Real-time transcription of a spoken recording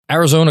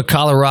Arizona,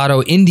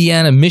 Colorado,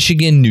 Indiana,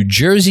 Michigan, New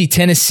Jersey,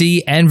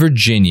 Tennessee, and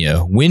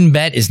Virginia.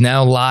 WynnBET is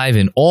now live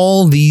in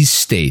all these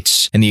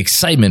states, and the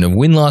excitement of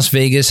Wynn Las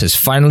Vegas has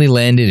finally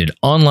landed in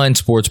online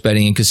sports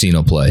betting and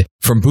casino play.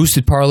 From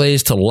boosted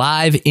parlays to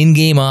live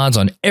in-game odds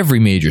on every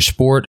major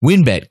sport,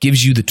 WynnBET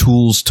gives you the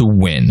tools to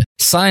win.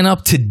 Sign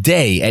up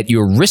today at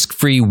your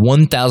risk-free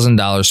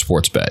 $1,000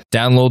 sports bet.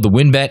 Download the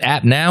WynnBET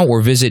app now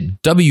or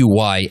visit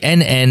wynnbet.com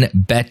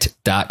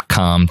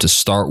to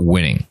start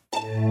winning.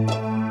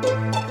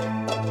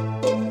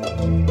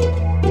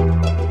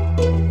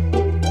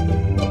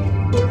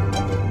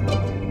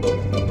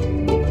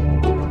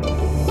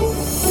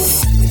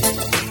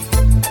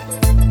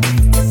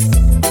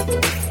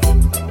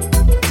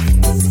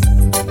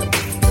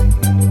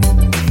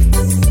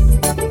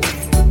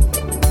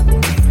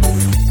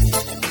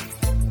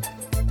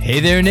 Hey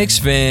there, Knicks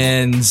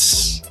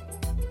fans.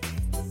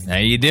 How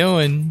you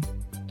doing?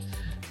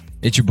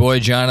 It's your boy,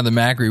 Jonathan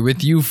Macri,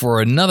 with you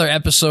for another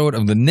episode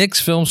of the Knicks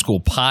Film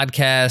School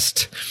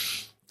podcast.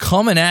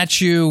 Coming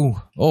at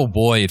you, oh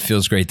boy, it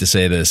feels great to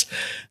say this,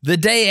 the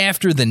day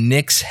after the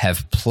Knicks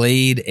have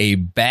played a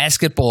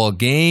basketball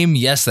game.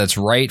 Yes, that's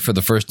right, for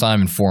the first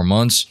time in 4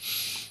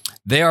 months.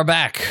 They are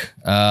back,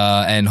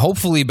 and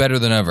hopefully better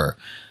than ever.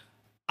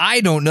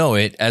 I don't know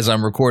it as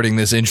I'm recording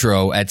this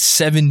intro at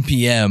 7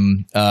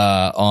 p.m.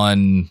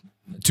 On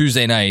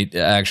Tuesday night,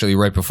 actually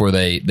right before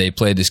they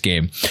played this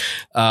game.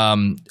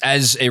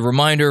 As a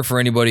reminder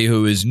for anybody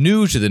who is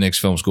new to the Knicks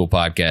Film School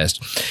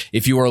podcast,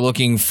 if you are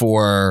looking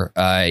for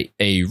a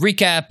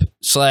recap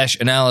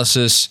 /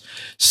 analysis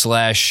 /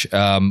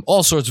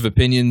 all sorts of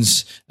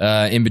opinions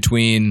in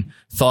between,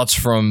 thoughts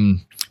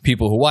from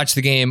people who watch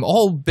the game, a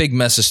whole big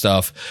mess of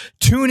stuff,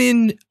 tune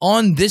in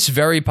on this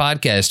very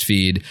podcast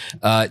feed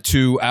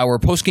to our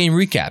post-game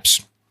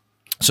recaps.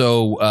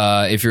 So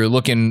if you're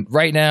looking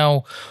right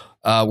now,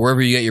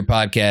 wherever you get your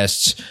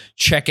podcasts,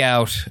 check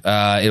out,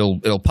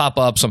 it'll pop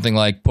up something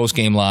like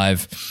Post-Game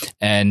Live,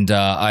 and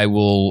I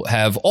will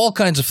have all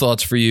kinds of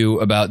thoughts for you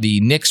about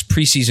the Knicks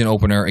preseason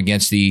opener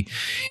against the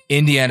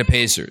Indiana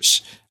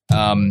Pacers.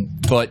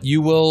 But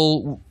you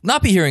will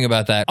not be hearing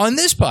about that on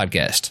this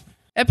podcast.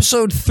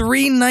 Episode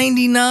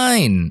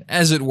 399,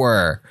 as it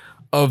were,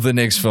 of the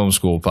Knicks Film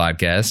School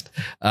podcast.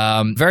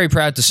 Very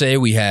proud to say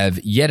we have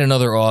yet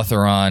another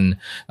author on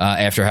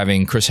after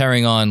having Chris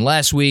Herring on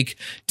last week.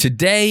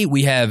 Today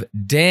we have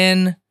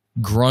Dan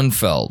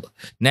Grunfeld.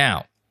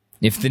 Now,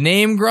 if the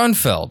name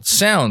Grunfeld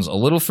sounds a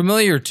little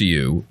familiar to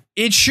you,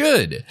 it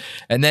should.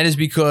 And that is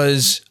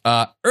because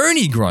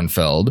Ernie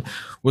Grunfeld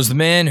was the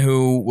man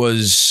who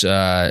was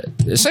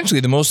essentially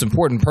the most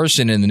important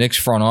person in the Knicks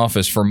front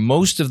office for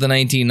most of the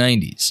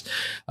 1990s.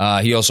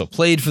 He also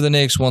played for the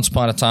Knicks once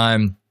upon a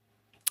time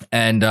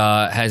and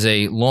has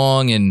a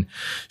long and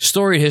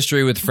storied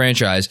history with the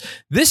franchise.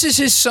 This is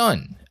his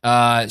son.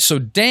 So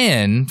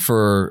Dan,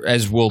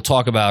 as we'll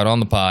talk about on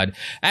the pod,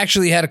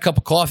 actually had a cup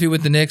of coffee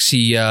with the Knicks.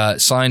 He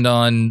signed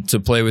on to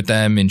play with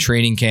them in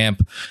training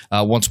camp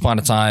once upon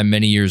a time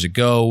many years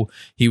ago.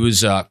 He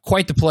was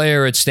quite the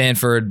player at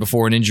Stanford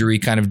before an injury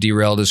kind of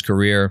derailed his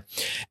career.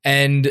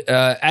 And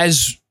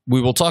as we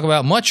will talk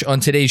about much on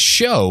today's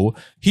show,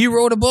 he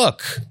wrote a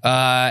book,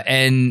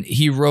 and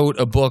he wrote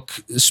a book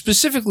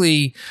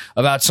specifically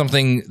about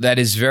something that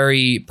is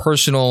very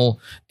personal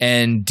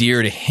and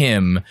dear to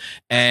him,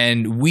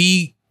 and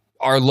we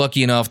are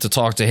lucky enough to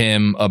talk to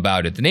him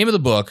about it. The name of the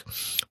book,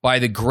 By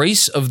the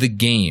Grace of the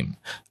Game.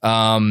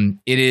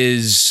 It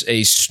is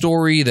a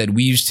story that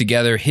weaves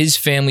together his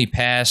family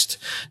past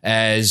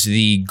as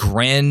the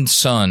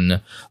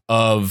grandson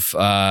of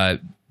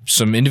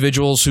some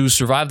individuals who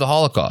survived the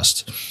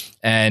Holocaust.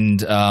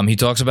 And he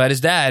talks about his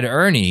dad,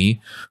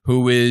 Ernie,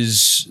 who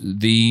is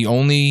the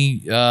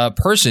only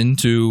person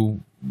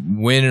to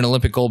win an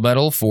Olympic gold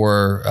medal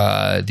for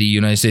the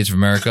United States of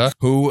America,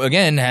 who,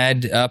 again,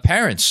 had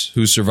parents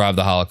who survived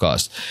the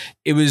Holocaust.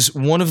 It was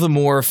one of the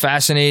more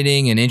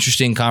fascinating and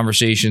interesting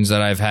conversations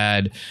that I've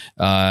had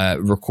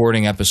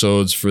recording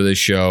episodes for this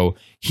show.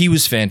 He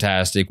was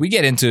fantastic. We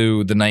get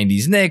into the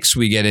 90s Knicks.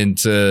 We get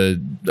into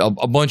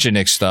a bunch of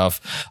Knicks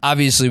stuff.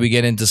 Obviously, we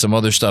get into some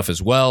other stuff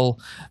as well.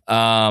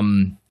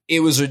 It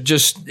was a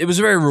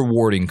very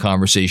rewarding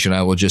conversation,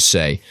 I will just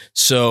say.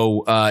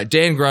 So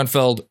Dan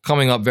Grunfeld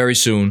coming up very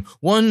soon.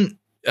 One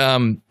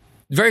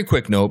very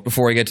quick note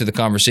before I get to the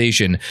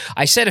conversation.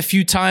 I said a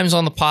few times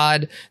on the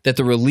pod that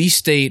the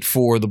release date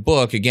for the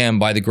book, again,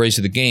 By the Grace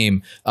of the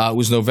Game,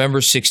 was November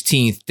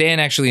 16th. Dan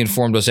actually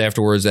informed us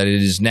afterwards that it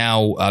has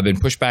now been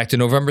pushed back to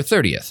November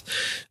 30th.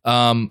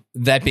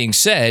 That being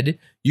said,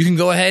 you can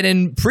go ahead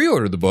and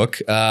pre-order the book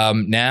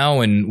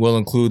now, and we'll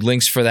include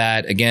links for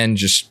that. Again,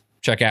 just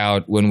check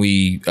out when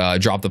we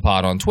drop the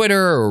pod on Twitter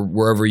or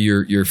wherever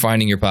you're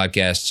finding your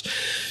podcasts.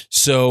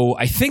 So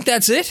I think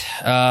that's it.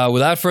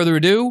 Without further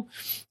ado,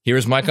 here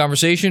is my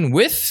conversation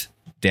with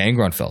Dan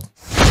Grunfeld.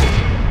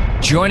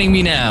 Joining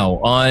me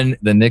now on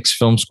the Knicks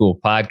Film School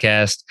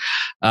podcast.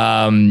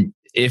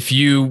 If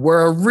you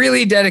were a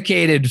really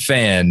dedicated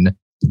fan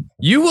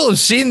You will have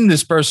seen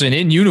this person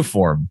in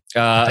uniform,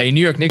 a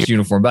New York Knicks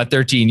uniform, about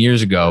 13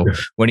 years ago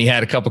when he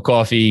had a cup of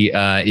coffee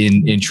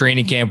in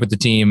training camp with the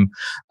team.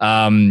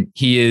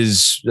 He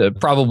is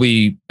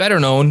probably better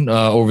known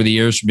over the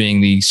years for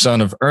being the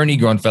son of Ernie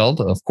Grunfeld,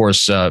 of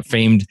course,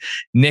 famed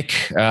Nick.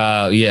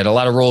 He had a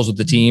lot of roles with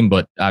the team,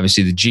 but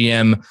obviously the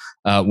GM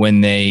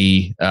when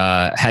they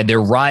had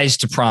their rise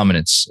to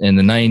prominence in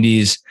the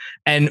 90s.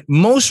 And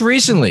most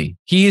recently,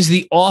 he is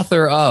the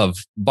author of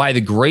By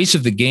the Grace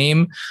of the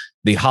Game,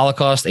 The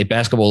Holocaust, A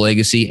Basketball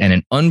Legacy, and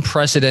an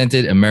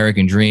Unprecedented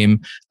American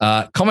Dream.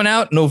 Coming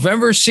out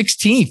November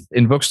 16th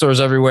in bookstores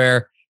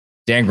everywhere.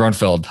 Dan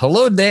Grunfeld.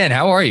 Hello, Dan.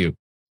 How are you?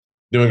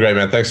 Doing great,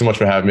 man. Thanks so much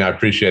for having me. I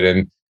appreciate it.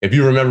 And if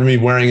you remember me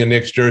wearing a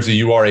Knicks jersey,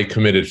 you are a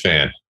committed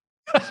fan.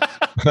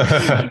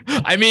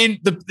 I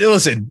mean,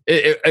 listen,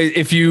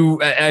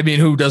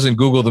 who doesn't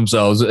Google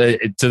themselves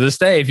to this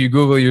day? If you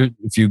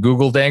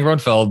Google Dan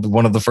Grunfeld,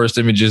 one of the first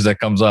images that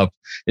comes up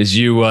is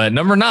you,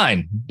 number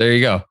 9. There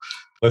you go.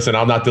 Listen,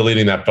 I'm not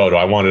deleting that photo.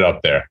 I want it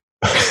up there.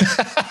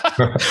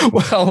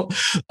 Well,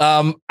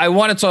 I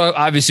want to talk,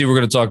 obviously we're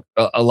going to talk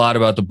a lot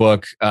about the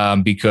book,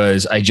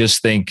 because I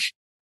just think,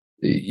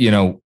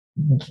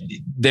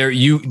 there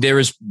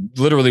is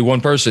literally one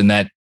person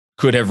that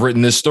could have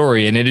written this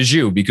story, and it is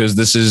you, because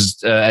this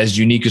is as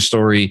unique a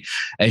story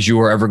as you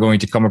are ever going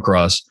to come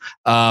across.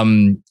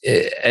 And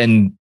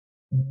the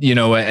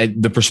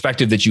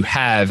perspective that you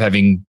have,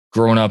 having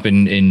grown up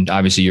in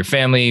obviously your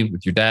family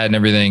with your dad and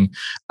everything,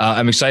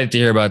 I'm excited to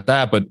hear about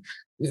that. But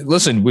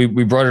listen,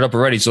 we brought it up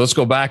already, so let's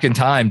go back in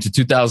time to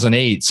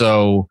 2008.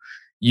 So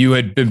you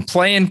had been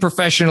playing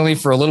professionally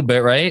for a little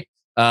bit, right?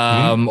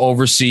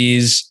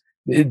 Overseas.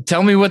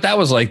 Tell me what that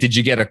was like. Did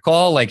you get a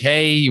call like,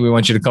 hey, we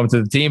want you to come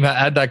to the team?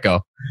 How'd that go?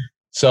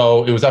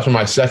 So it was after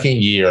my second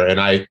year, and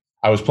I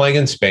was playing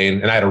in Spain,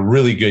 and I had a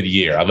really good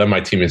year. I led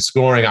my team in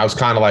scoring. I was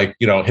kind of like,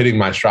 hitting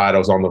my stride. I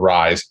was on the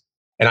rise,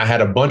 and I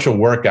had a bunch of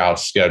workouts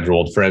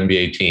scheduled for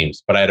NBA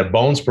teams, but I had a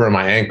bone spur in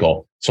my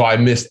ankle. So I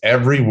missed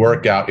every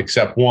workout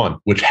except one,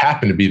 which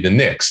happened to be the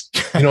Knicks.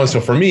 So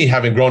for me,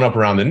 having grown up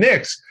around the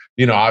Knicks,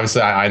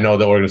 obviously I know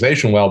the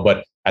organization well,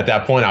 but at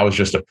that point I was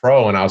just a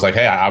pro, and I was like,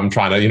 hey, I'm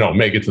trying to,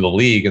 make it to the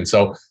league. And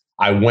so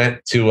I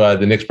went to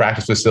the Knicks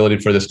practice facility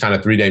for this kind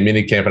of 3-day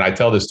mini camp. And I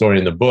tell this story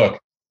in the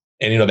book,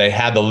 and, they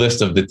had the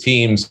list of the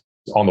teams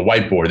on the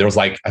whiteboard. There was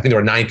I think there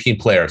were 19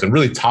 players and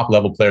really top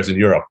level players in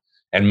Europe.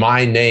 And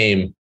my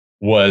name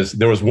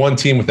there was one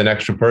team with an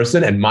extra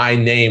person, and my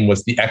name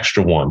was the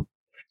extra one,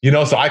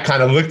 so I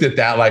kind of looked at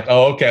that like,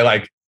 oh, okay.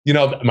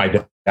 My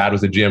dad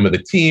was the GM of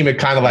the team. It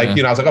kind of I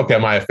was like, okay,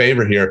 am I a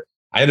favorite here?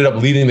 I ended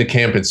up leading the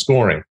camp in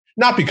scoring,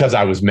 not because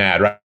I was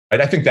mad, right?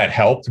 I think that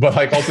helped, but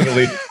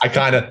ultimately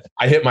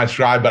I hit my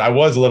stride, but I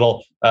was a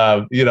little,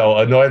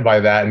 annoyed by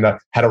that, and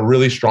had a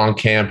really strong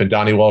camp. And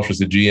Donnie Walsh was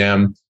the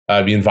GM.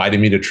 He invited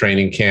me to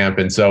training camp.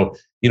 And so,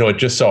 it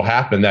just so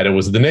happened that it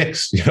was the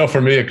Knicks,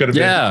 for me, it could have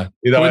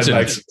been,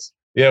 coincidence.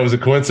 It was a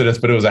coincidence,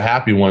 but it was a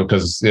happy one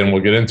because, we'll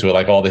get into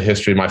it, all the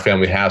history my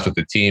family has with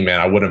the team, man,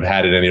 I wouldn't have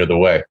had it any other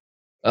way.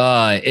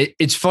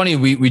 It's funny.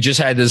 We just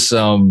had this,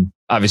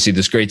 obviously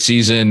this great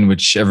season,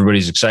 which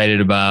everybody's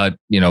excited about,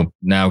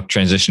 now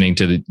transitioning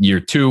to the year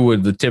 2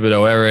 with the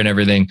Thibodeau era and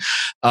everything.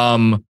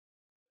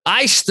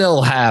 I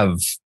still have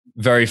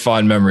very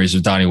fond memories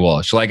of Donnie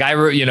Walsh.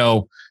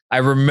 I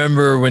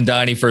remember when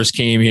Donnie first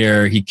came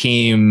here, he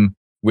came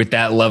with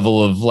that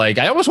level of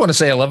I almost want to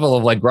say a level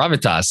of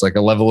gravitas, a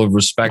level of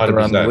respect 100%.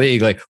 Around the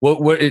league.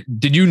 What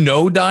did you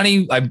know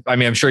Donnie? I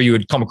mean, I'm sure you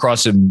had come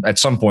across him at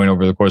some point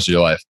over the course of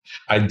your life.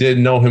 I did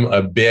know him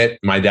a bit.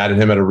 My dad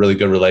and him had a really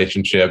good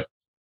relationship.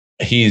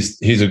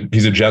 He's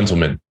a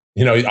gentleman,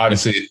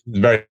 obviously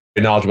very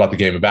knowledgeable about the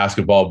game of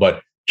basketball,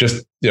 but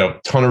just,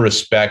 ton of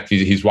respect.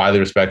 He's widely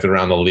respected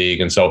around the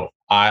league. And so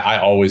I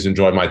always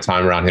enjoyed my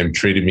time around him,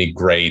 treated me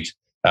great.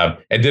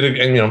 He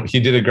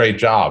did a great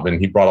job,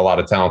 and he brought a lot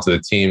of talent to the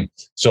team.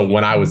 So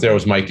when I was there, it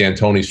was Mike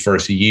D'Antoni's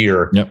first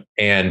year. Yep.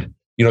 And,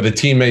 the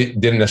team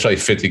didn't necessarily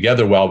fit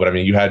together well, but I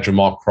mean, you had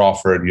Jamal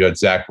Crawford, you had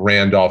Zach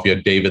Randolph, you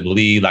had David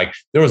Lee.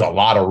 There was a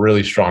lot of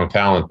really strong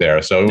talent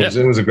there. So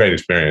it was a great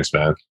experience,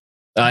 man.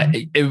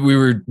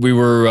 We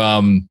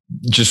were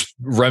just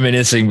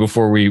reminiscing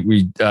before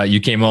you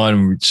came on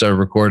and we started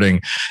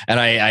recording, and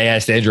I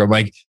asked Andrew, I'm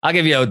like, I'll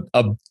give you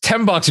a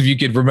 $10 if you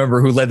could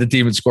remember who led the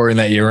team in scoring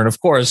that year. And of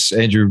course,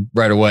 Andrew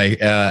right away,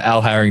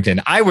 Al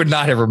Harrington. I would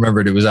not have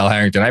remembered it was Al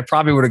Harrington. I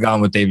probably would have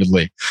gone with David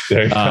Lee.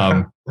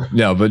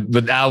 No,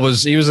 but Al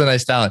he was a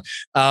nice talent.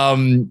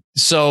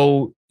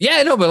 So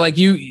yeah, no, but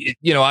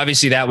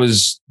obviously that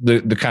was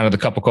the kind of the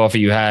cup of coffee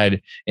you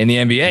had in the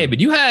NBA,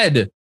 but you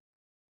had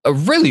a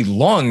really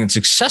long and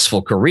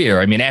successful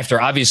career. I mean,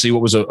 after obviously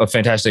what was a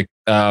fantastic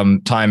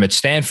time at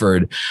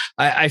Stanford,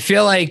 I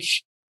feel like,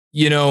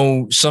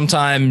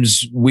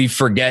 sometimes we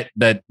forget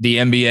that the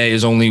NBA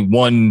is only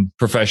one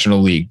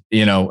professional league,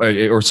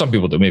 or some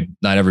people do, maybe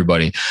not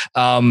everybody.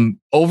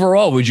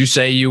 Overall, would you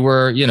say you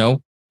were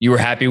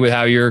happy with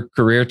how your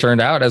career turned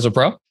out as a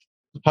pro?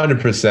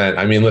 100%.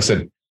 I mean,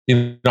 listen,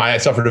 I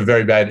suffered a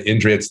very bad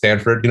injury at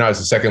Stanford. I was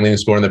the second leading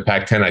scorer in the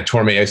Pac-10. I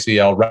tore my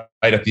ACL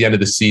right at the end of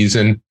the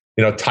season.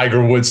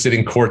 Tiger Woods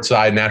sitting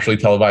courtside, nationally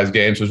televised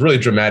games. It was really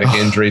dramatic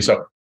injury.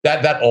 So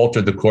that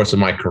altered the course of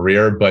my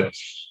career. But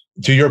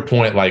to your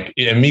point, like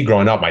in me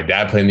growing up, my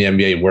dad played in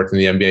the NBA, worked in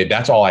the NBA.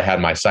 That's all I had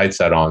my sights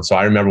set on. So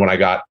I remember when I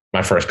got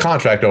my first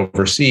contract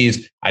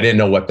overseas, I didn't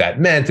know what that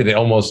meant. And I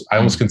almost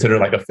considered it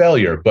like a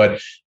failure.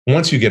 But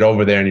once you get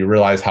over there and you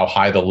realize how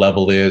high the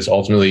level is,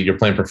 ultimately you're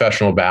playing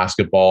professional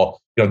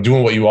basketball,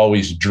 doing what you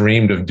always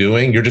dreamed of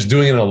doing. You're just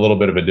doing it in a little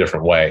bit of a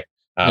different way.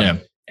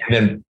 And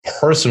then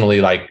personally,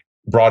 like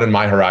broadened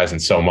my horizon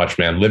so much,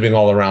 man, living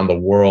all around the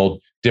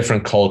world,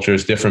 different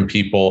cultures, different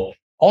people.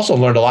 Also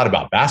learned a lot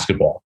about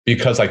basketball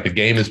because like the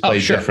game is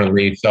played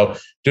differently. So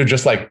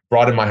just like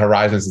broadened my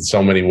horizons in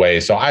so many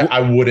ways. So I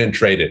wouldn't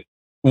trade it.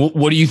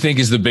 What do you think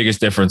is the biggest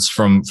difference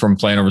from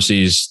playing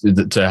overseas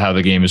to how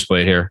the game is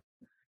played here?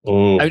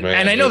 Oh, man.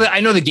 And I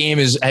know the game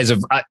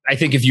I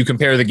think if you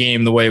compare the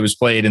game the way it was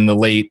played in the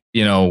late,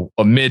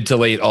 a mid to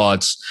late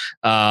aughts,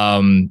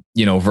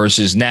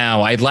 versus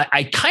now,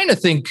 I kind of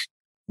think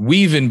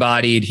we've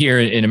embodied here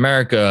in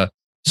America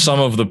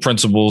some of the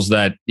principles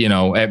that,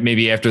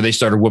 maybe after they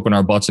started whooping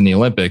our butts in the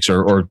Olympics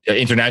or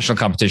international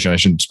competition, I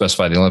shouldn't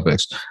specify the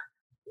Olympics.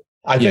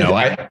 I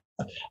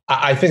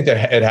think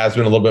that it has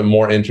been a little bit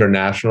more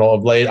international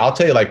of late. I'll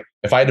tell you, like,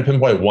 if I had to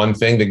pinpoint one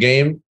thing, the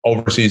game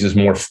overseas is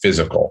more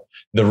physical.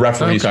 The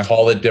referees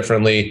call it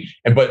differently,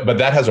 but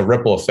that has a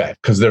ripple effect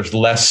because there's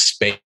less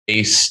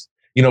space.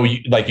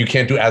 You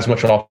can't do as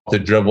much off the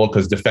dribble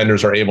because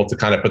defenders are able to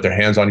kind of put their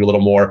hands on you a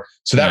little more.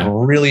 So that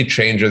really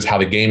changes how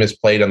the game is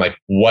played and like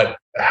what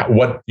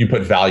you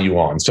put value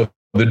on. So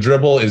the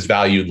dribble is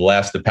valued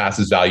less, the pass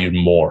is valued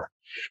more.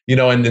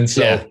 Just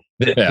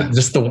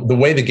the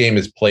way the game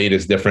is played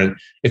is different.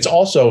 It's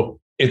also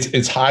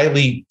it's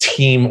highly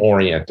team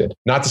oriented.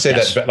 Not to say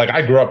that, like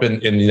I grew up in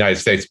the United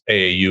States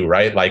AAU,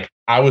 right? Like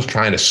I was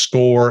trying to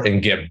score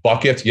and get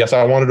buckets. Yes,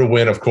 I wanted to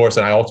win, of course,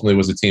 and I ultimately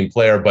was a team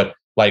player. But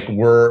like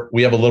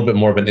we have a little bit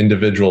more of an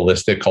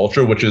individualistic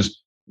culture, which is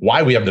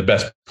why we have the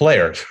best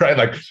players, right?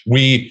 Like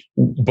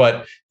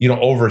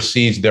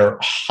overseas they're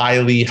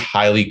highly,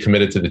 highly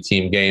committed to the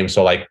team game.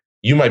 So like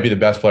you might be the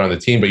best player on the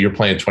team, but you're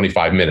playing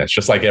 25 minutes,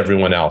 just like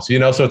everyone else,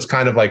 so it's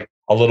kind of like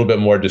a little bit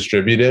more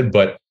distributed,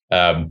 but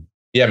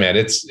yeah, man,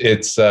 it's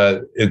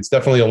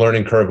definitely a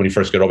learning curve when you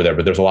first get over there,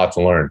 but there's a lot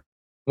to learn.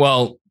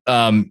 Well,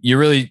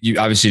 you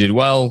obviously did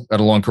well, got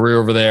a long career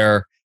over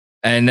there.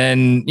 And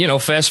then,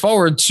 fast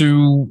forward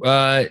to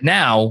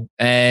now,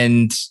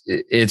 and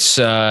it's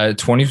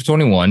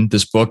 2021.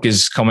 This book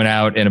is coming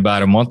out in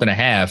about a month and a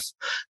half.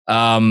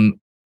 I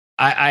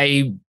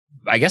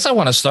guess I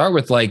want to start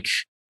with like,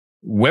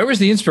 where was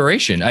the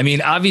inspiration? I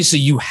mean, obviously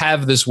you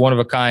have this one of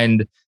a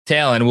kind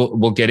tale, and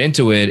we'll get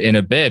into it in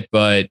a bit.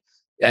 But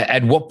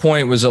at what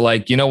point was it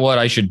like, you know what,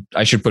 I should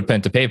put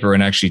pen to paper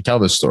and actually tell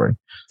this story?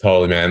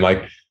 Totally, man.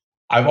 Like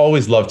I've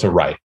always loved to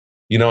write.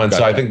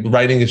 So I think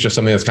writing is just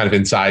something that's kind of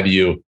inside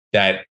you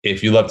that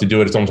if you love to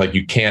do it, it's almost like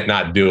you can't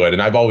not do it.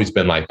 And I've always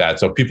been like that.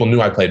 So people knew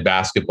I played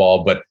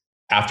basketball, but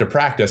after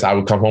practice, I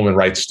would come home and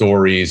write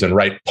stories and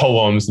write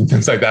poems and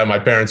things like that. My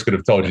parents could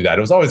have told you that.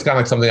 It was always kind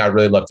of like something I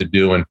really loved to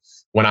do. And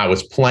when I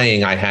was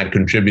playing, I had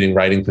contributing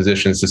writing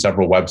positions to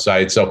several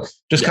websites. So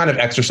just kind of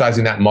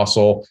exercising that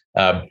muscle.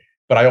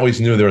 But I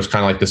always knew there was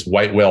kind of like this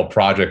white whale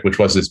project, which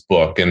was this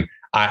book. And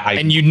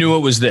and you knew it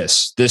was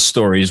this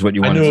story is what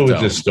you wanted to tell. I knew it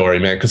was this story,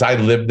 man, because I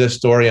lived this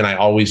story and I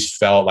always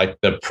felt like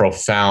the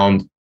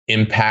profound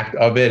impact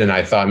of it. And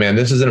I thought, man,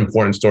 this is an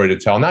important story to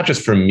tell, not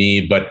just for me,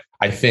 but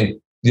I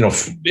think,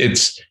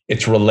 it's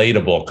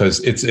relatable because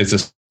it's a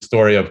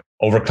story of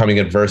overcoming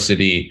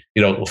adversity,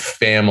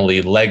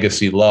 family,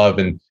 legacy, love,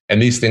 and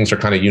these things are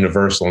kind of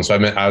universal. And so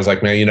I was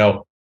like, man,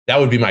 that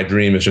would be my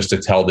dream, is just to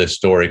tell this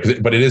story,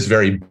 but it is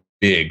very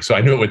big. So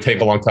I knew it would take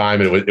a long time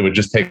and it would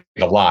just take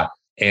a lot.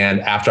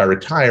 And after I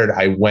retired,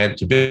 I went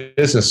to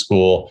business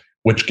school,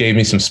 which gave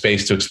me some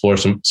space to explore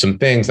some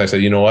things. And I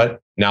said, you know what,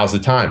 now's the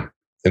time.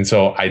 And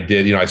so I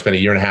did, I spent a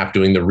year and a half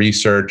doing the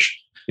research.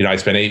 I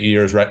spent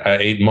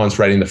 8 months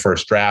writing the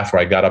first draft,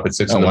 where I got up at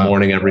 6 in the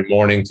morning every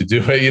morning to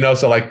do it,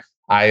 so like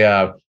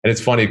and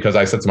it's funny because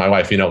I said to my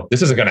wife,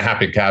 this isn't going to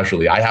happen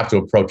casually. I have to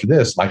approach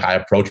this like I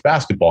approach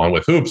basketball, and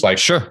with hoops, like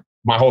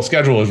my whole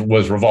schedule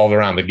was revolved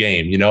around the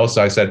game,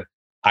 So I said,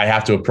 I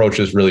have to approach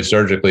this really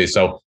surgically.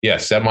 So yeah,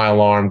 set my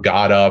alarm,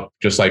 got up,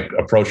 just like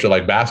approached it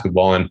like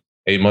basketball. And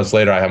 8 months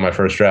later, I had my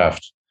first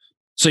draft.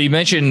 So you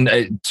mentioned,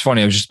 it's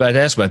funny, I was just about to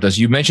ask about this.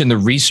 You mentioned the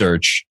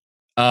research.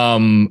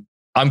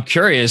 I'm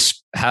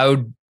curious,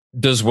 how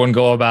does one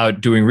go about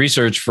doing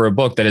research for a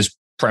book that is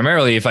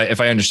primarily, if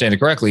I understand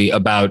it correctly,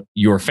 about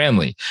your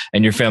family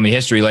and your family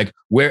history? Like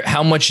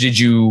how much did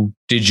you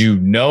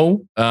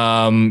know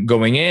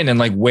going in, and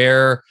like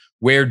where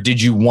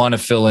did you want to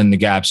fill in the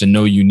gaps and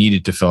know you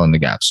needed to fill in the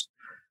gaps?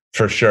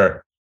 For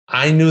sure.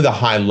 I knew the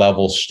high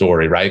level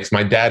story, right? Because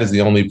my dad is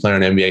the only player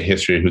in NBA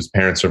history whose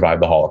parents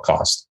survived the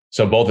Holocaust.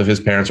 So both of his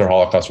parents are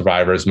Holocaust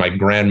survivors. My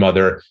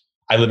grandmother,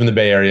 I live in the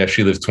Bay Area.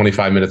 She lives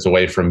 25 minutes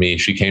away from me.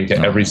 She came to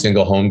every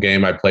single home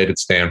game I played at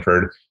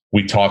Stanford.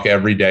 We talk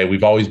every day.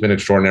 We've always been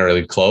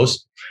extraordinarily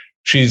close.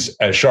 She's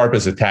as sharp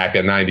as a tack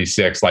at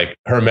 96. Like,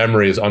 her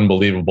memory is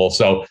unbelievable.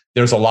 So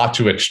there's a lot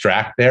to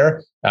extract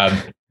there.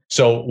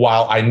 So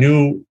while I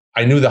knew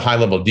the high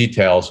level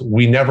details,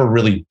 we never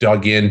really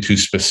dug into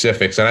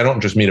specifics. And I don't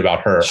just mean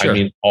about her. Sure. I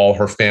mean all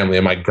her family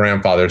and my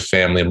grandfather's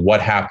family and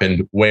what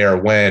happened where,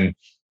 when,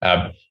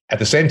 at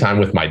the same time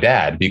with my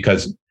dad,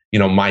 because,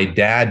 my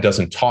dad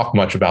doesn't talk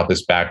much about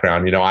this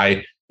background.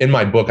 In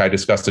my book, I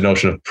discussed the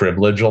notion of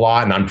privilege a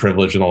lot, and I'm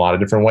privileged in a lot of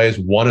different ways.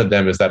 One of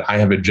them is that I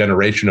have a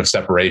generation of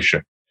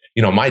separation.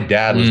 My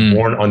dad was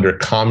born under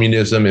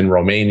communism in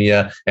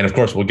Romania. And of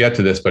course, we'll get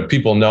to this, but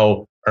people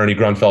know Ernie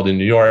Grunfeld in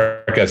New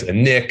York as a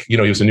Knick. He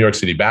was a New York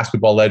City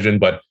basketball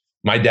legend, but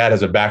my dad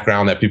has a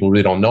background that people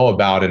really don't know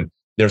about. And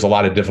there's a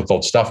lot of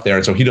difficult stuff there.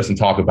 And so he doesn't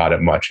talk about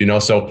it much,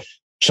 So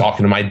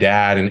talking to my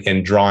dad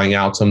and drawing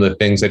out some of the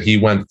things that he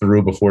went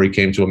through before he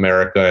came to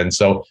America.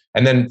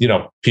 And then,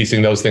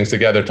 piecing those things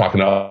together, talking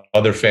to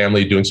other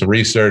family, doing some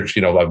research,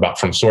 about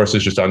from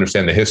sources just to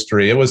understand the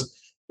history. It was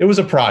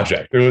a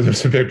project. It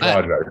was a big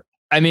project.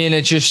 I mean,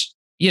 it's just,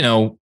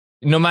 no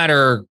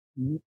matter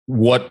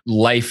what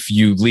life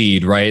you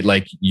lead, right?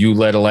 Like, you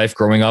led a life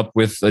growing up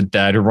with a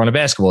dad who run a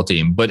basketball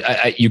team, but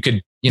you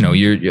could,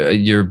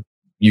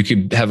 you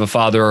could have a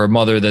father or a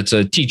mother that's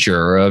a teacher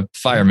or a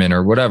fireman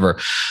or whatever.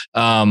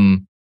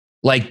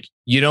 Like,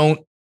 you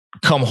don't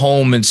come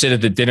home and sit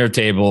at the dinner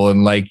table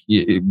and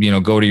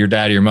go to your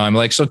dad or your mom.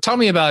 Like, so tell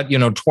me about,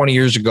 20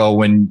 years ago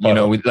when,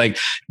 like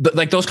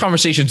those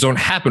conversations don't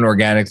happen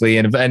organically.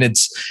 And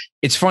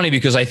it's funny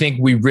because I think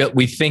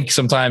we think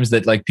sometimes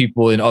that like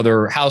people in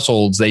other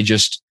households,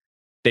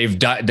 they've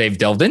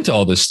delved into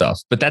all this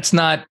stuff, but that's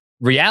not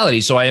reality.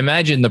 So I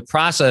imagine the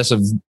process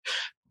of,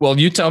 well,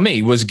 you tell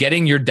me, was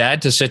getting your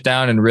dad to sit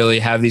down and really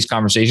have these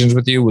conversations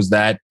with you, was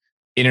that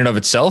in and of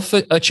itself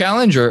a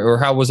challenge, or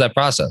how was that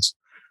process?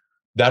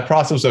 That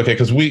process was okay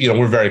because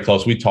we're very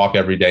close. We talk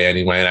every day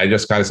anyway. And I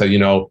just kind of said,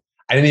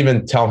 I didn't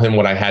even tell him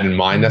what I had in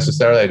mind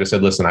necessarily. I just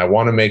said, listen, I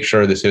want to make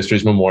sure this history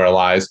is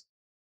memorialized.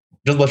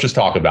 Let's just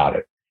talk about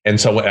it. And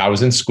so I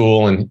was in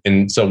school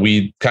and so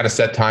we kind of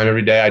set time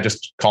every day. I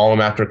just call him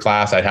after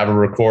class. I'd have a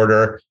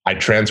recorder. I'd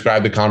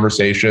transcribe the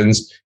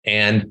conversations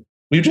and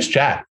we would just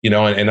chat,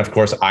 and of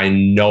course I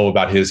know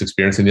about his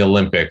experience in the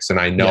Olympics and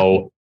I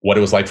know what it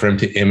was like for him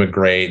to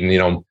immigrate.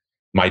 And,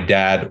 my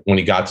dad, when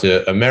he got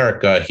to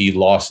America, he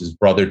lost his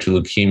brother to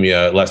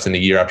leukemia less than a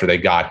year after they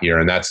got here.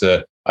 And that's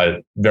a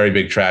very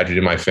big tragedy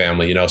in my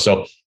family,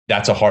 so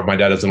that's my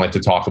dad doesn't like to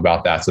talk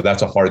about that. So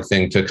that's a hard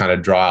thing to kind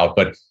of draw out,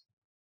 but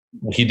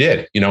he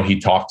did, he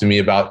talked to me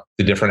about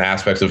the different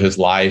aspects of his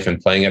life and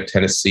playing at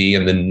Tennessee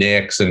and the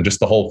Knicks and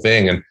just the whole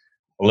thing. And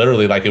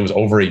literally it was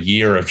over a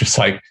year of just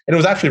and it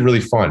was actually really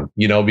fun,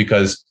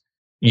 because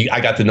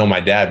I got to know my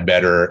dad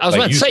better. I was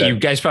about to say, you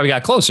guys probably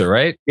got closer,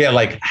 right? Yeah.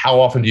 Like,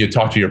 how often do you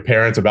talk to your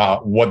parents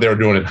about what they were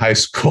doing in high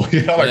school?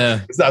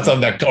 It's not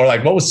something that, or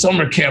like, what was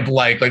summer camp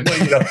like? Like,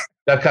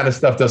 that kind of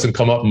stuff doesn't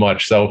come up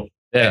much. So,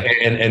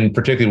 and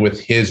particularly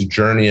with his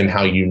journey and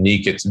how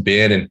unique it's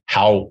been and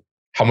how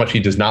much he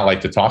does not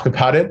like to talk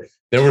about it.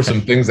 There were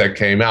some things that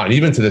came out, and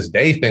even to this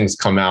day, things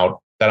come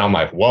out that I'm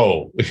like,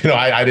 whoa,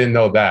 I didn't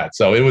know that.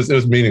 So it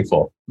was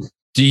meaningful.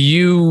 Do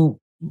you,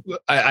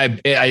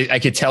 I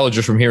could tell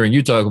just from hearing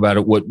you talk about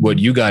it, what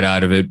you got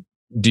out of it.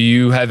 Do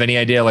you have any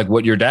idea like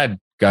what your dad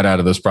got out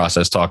of this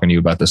process talking to you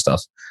about this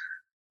stuff?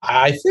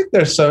 I think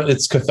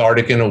it's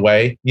cathartic in a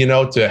way,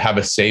 to have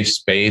a safe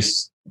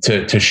space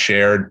to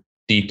share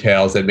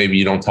details that maybe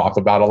you don't talk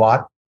about a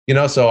lot,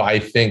 so I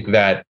think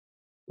that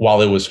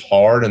while it was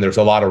hard and there's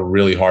a lot of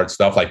really hard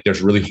stuff, like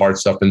there's really hard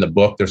stuff in the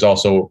book, there's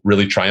also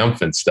really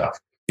triumphant stuff,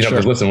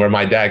 because listen, where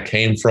my dad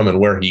came from and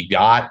where he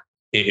got,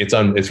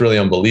 it's really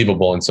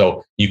unbelievable. And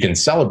so you can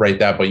celebrate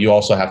that, but you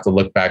also have to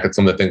look back at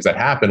some of the things that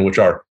happened, which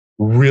are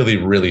really,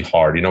 really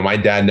hard. My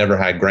dad never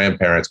had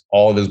grandparents.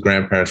 All of his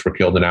grandparents were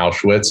killed in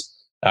Auschwitz.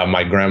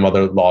 My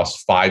grandmother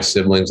lost 5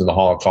 siblings in the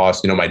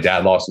Holocaust. My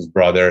dad lost his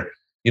brother.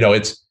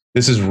 This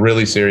is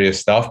really serious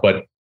stuff,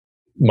 but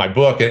my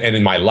book and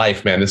in my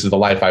life, man, this is the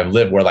life I've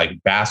lived where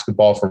like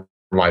basketball for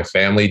my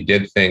family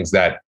did things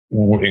that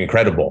were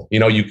incredible.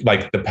 You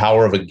like the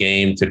power of a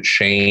game to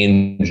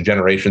change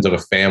generations of a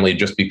family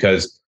just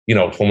because,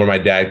 from where my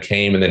dad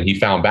came and then he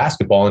found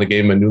basketball and it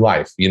gave him a new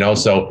life,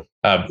 so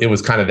it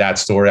was kind of that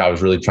story I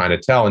was really trying to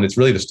tell. And it's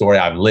really the story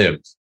I've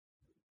lived.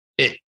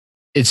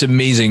 It's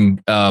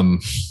amazing.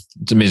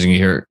 It's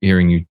amazing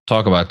hearing you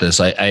talk about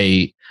this.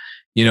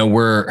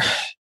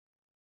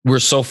 We're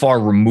so far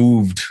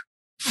removed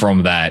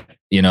from that.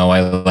 I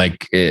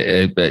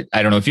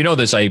don't know if you know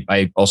this,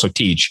 I also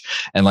teach,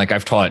 and like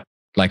I've taught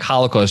like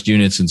Holocaust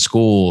units in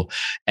school,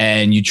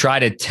 and you try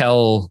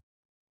to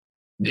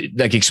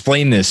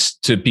explain this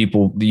to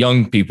people, the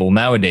young people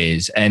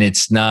nowadays. And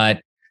it's not,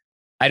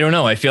 I don't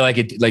know. I feel like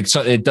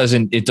it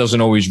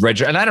doesn't always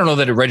register. And I don't know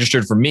that it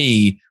registered for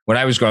me when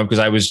I was growing up because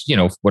I was,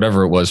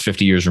 whatever it was,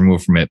 50 years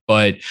removed from it.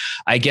 But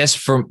I guess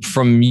for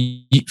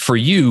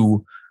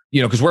you,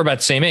 because we're about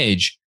the same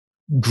age,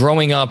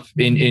 growing up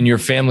in your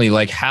family,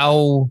 like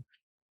how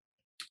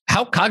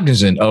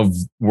cognizant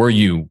were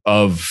you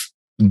of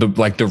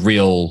the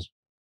real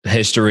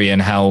history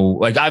and how,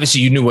 like,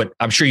 obviously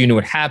I'm sure you knew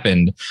what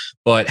happened,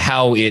 but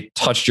how it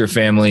touched your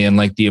family and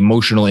like the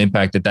emotional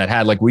impact that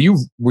had? Like, were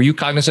you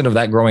cognizant of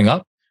that growing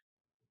up?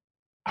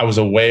 I was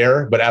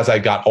aware, but as I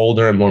got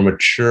older and more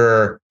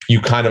mature, you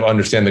kind of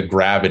understand the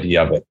gravity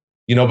of it,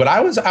 but I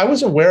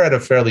was aware at a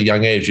fairly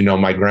young age.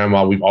 My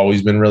grandma, we've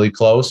always been really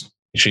close.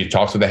 She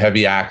talks with a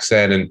heavy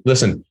accent, and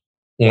listen,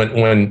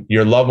 when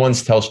your loved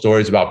ones tell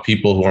stories about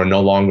people who are no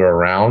longer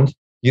around,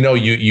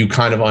 you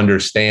kind of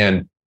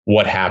understand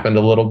what happened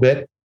a little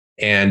bit.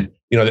 And,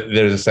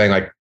 there's a saying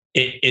like,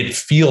 it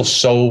feels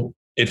so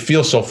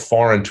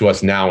foreign to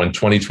us now in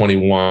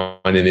 2021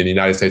 in the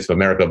United States of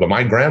America. But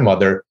my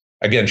grandmother,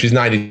 again, she's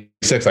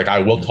 96. Like, I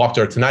will talk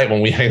to her tonight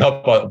when we hang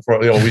up,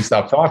 when we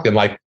stop talking.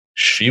 Like,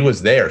 she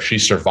was there. She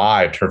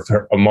survived.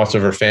 Much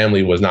of her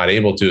family was not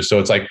able to. So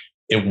it's like,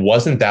 it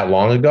wasn't that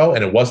long ago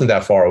and it wasn't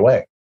that far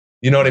away.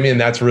 You know what I mean?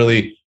 That's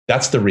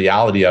the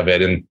reality of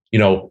it. And,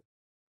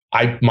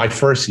 my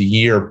first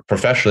year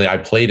professionally, I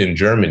played in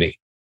Germany,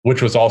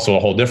 which was also a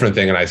whole different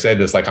thing. And I said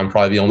this, like, I'm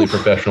probably the only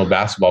professional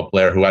basketball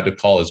player who had to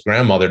call his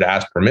grandmother to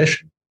ask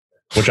permission,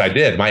 which I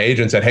did. My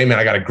agent said, "Hey man,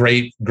 I got a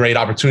great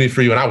opportunity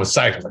for you." And I was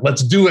psyched. I was like,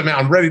 "Let's do it, man.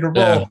 I'm ready to roll.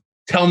 Yeah.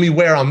 Tell me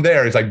where." I'm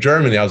there. He's like,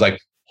 "Germany." I was like,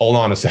 "Hold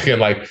on a second."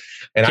 Like,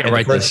 and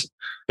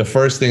the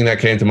first thing that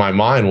came to my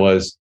mind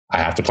was, I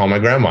have to call my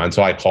grandma. And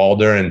so I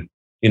called her, and,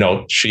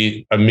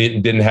 she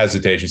didn't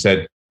hesitate. She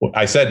said,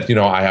 I said,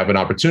 "I have an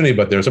opportunity,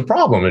 but there's a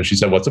problem." And she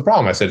said, "What's the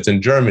problem?" I said, "It's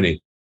in Germany."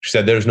 She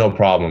said, "There's no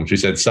problem." She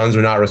said, "Sons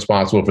are not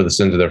responsible for the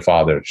sins of their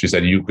father." She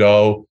said, "You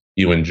go,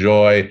 you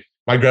enjoy."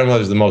 My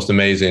grandmother is the most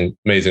amazing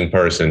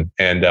person.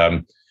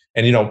 And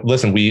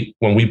listen,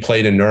 when we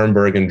played in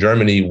Nuremberg in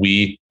Germany,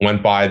 we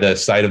went by the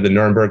site of the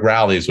Nuremberg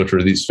rallies, which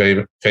were these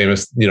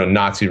famous,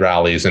 Nazi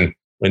rallies. And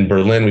in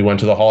Berlin, we went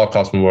to the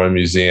Holocaust Memorial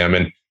Museum.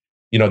 And,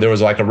 there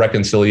was like a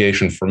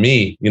reconciliation for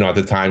me, at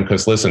the time,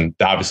 because listen,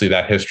 obviously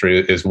that history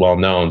is well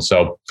known.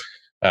 So,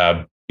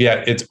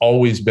 it's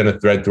always been a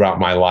thread throughout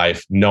my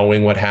life,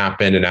 knowing what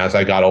happened. And as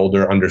I got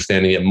older,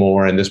 understanding it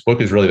more. And this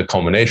book is really the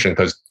culmination,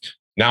 because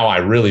now I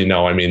really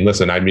know. I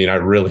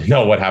really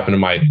know what happened to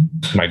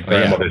my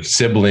grandmother's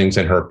siblings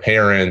and her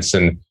parents.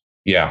 And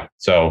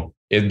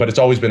but it's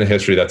always been a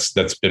history that's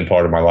been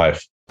part of my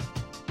life.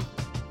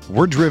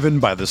 We're driven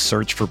by the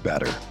search for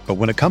better. But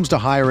when it comes to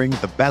hiring,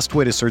 the best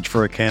way to search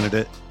for a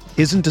candidate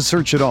isn't to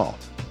search at all.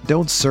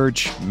 Don't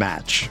search,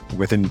 match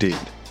with Indeed.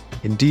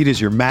 Indeed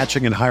is your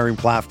matching and hiring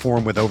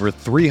platform with over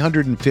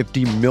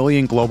 350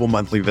 million global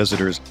monthly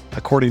visitors,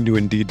 according to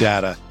Indeed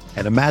data,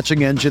 and a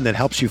matching engine that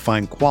helps you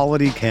find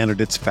quality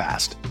candidates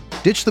fast.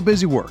 Ditch the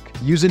busy work.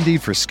 Use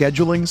Indeed for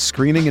scheduling,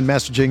 screening, and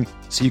messaging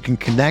so you can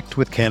connect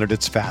with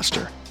candidates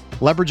faster.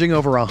 Leveraging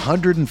over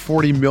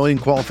 140 million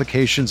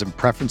qualifications and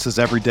preferences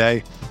every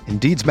day,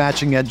 Indeed's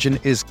matching engine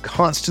is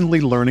constantly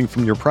learning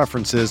from your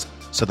preferences,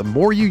 so the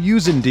more you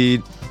use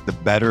Indeed, the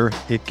better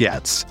it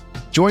gets.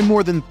 Join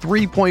more than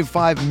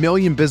 3.5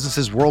 million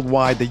businesses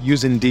worldwide that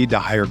use Indeed to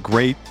hire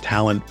great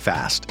talent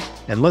fast.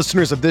 And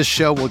listeners of this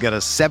show will get a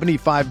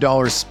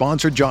 $75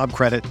 sponsored job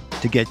credit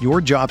to get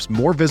your jobs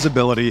more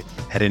visibility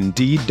at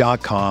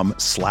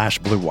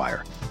Indeed.com/Blue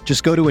Wire.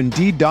 Just go to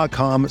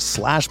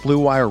Indeed.com/Blue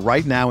Wire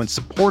right now and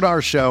support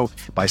our show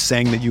by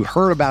saying that you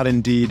heard about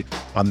Indeed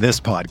on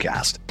this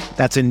podcast.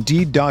 That's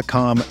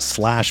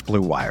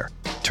Indeed.com/Blue Wire.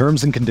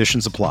 Terms and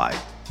conditions apply.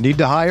 Need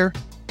to hire?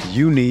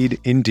 You need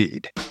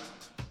Indeed.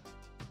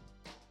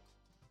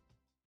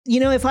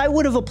 If I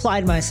would have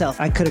applied myself,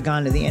 I could have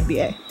gone to the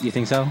NBA. You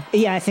think so?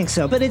 Yeah, I think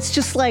so. But it's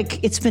just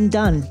like, it's been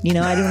done.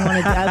 I didn't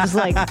want to, I was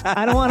like,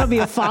 I don't want to be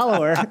a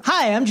follower.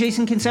 Hi, I'm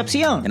Jason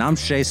Concepcion. And I'm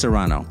Shea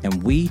Serrano.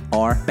 And we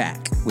are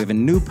back. We have a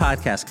new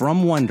podcast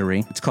from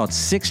Wondery. It's called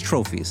Six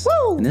Trophies.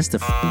 Woo! And it's the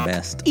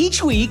best.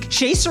 Each week,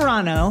 Shea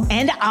Serrano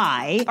and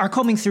I are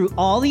combing through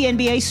all the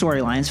NBA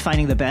storylines,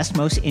 finding the best,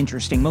 most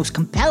interesting, most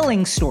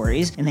compelling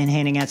stories, and then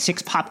handing out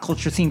 6 pop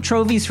culture themed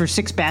trophies for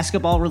 6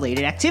 basketball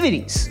related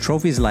activities.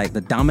 Trophies like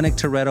the Dominic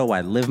Toretto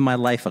I Live My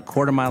Life a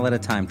Quarter Mile at a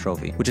Time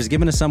trophy, which is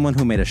given to someone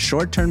who made a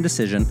short-term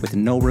decision with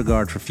no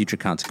regard for future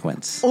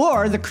consequence.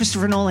 Or the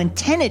Christopher Nolan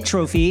Tenet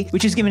trophy,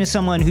 which is given to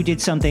someone who did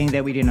something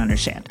that we didn't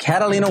understand.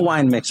 Catalina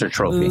Wine Mixer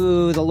trophy.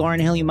 Ooh, the Lauryn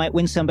Hill You Might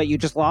Win Some, but you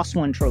just lost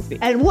one trophy.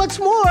 And what's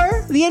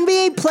more, the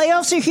NBA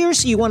playoffs are here,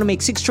 so you want to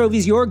make 6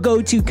 Trophies your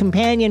go-to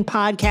companion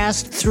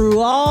podcast through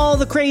all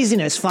the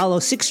craziness. Follow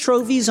 6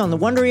 Trophies on the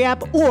Wondery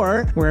app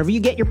or wherever you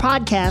get your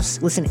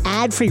podcasts. Listen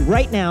ad-free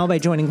right now by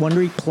joining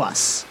Wondery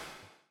Plus.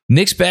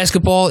 Knicks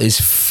basketball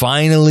is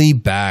finally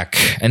back,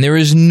 and there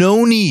is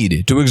no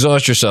need to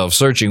exhaust yourself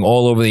searching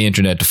all over the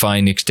internet to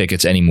find Knicks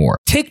tickets anymore.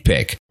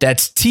 TickPick,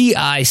 that's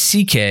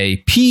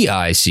TickPick,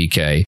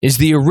 is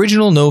the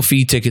original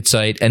no-fee ticket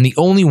site and the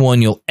only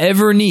one you'll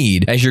ever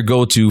need as your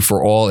go-to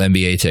for all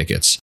NBA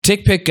tickets.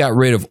 TickPick got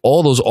rid of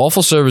all those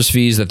awful service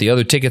fees that the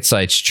other ticket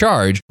sites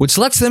charge, which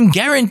lets them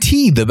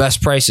guarantee the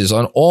best prices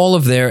on all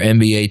of their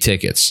NBA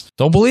tickets.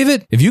 Don't believe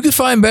it? If you could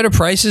find better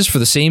prices for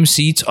the same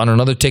seats on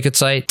another ticket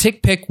site,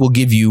 TickPick will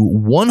give you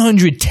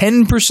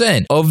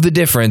 110% of the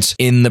difference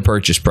in the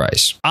purchase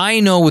price. I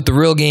know with the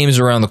real games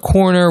around the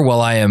corner,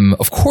 while I am,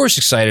 of course,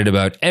 excited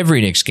about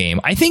every Knicks game,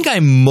 I think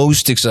I'm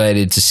most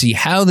excited to see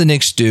how the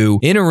Knicks do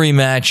in a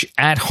rematch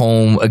at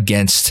home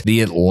against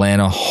the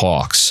Atlanta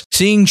Hawks.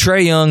 Seeing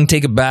Trae Young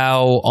take a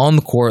bow on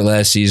the court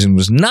last season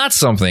was not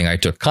something I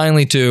took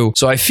kindly to,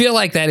 so I feel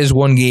like that is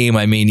one game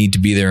I may need to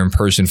be there in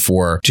person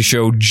for to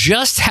show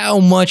just how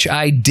much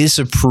I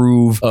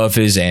disapprove of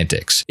his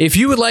antics. If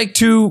you would like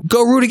to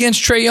go root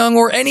against Trae Young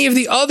or any of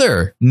the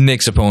other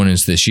Knicks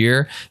opponents this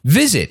year,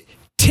 visit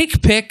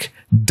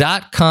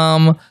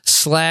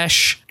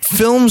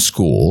tickpick.com/film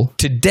school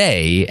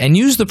today and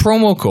use the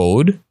promo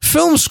code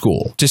film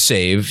school to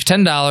save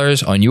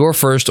 $10 on your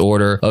first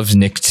order of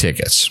Knicks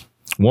tickets.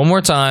 One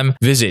more time,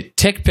 visit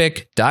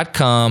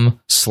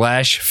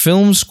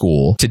tickpick.com/film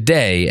school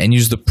today and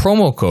use the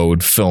promo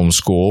code film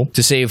school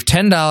to save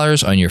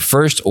 $10 on your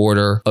first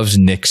order of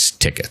Knicks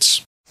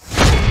tickets.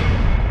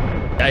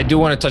 I do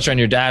want to touch on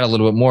your dad a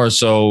little bit more.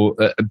 So,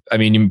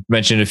 you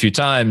mentioned it a few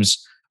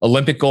times,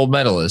 Olympic gold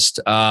medalist.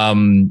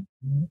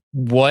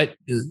 What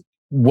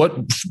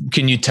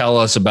can you tell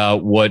us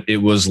about what it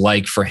was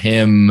like for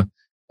him?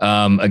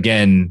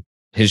 Again,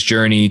 his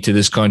journey to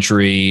this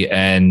country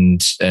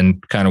and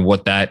kind of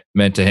what that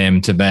meant to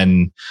him to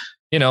then,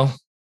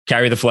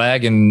 carry the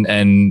flag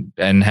and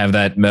have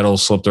that medal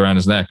slipped around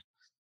his neck.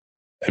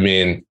 I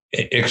mean,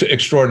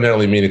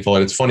 extraordinarily meaningful.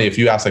 And it's funny, if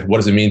you ask, like, what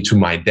does it mean to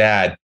my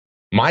dad?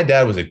 My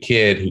dad was a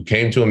kid who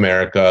came to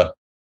America,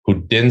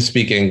 who didn't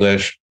speak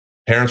English.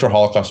 Parents were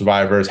Holocaust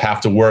survivors,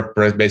 have to work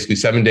for basically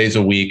 7 days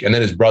a week. And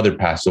then his brother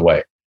passed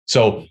away.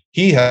 So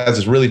he has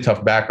this really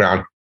tough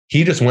background.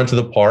 He just went to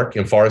the park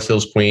in Forest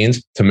Hills,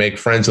 Queens to make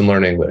friends and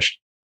learn English.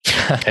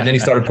 And then he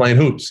started playing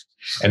hoops.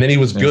 And then he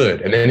was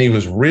good. And then he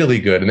was really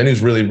good. And then he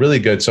was really, really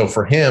good. So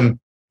for him,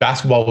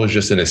 basketball was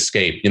just an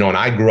escape, and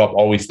I grew up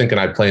always thinking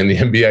I'd play in the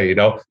NBA,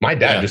 My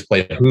dad just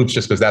played hoops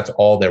just because that's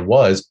all there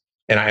was.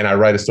 And I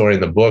write a story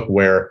in the book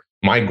where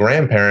my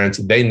grandparents,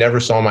 they never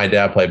saw my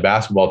dad play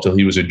basketball till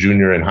he was a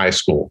junior in high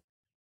school.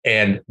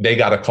 And they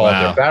got a call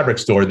at their fabric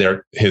store.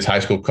 His high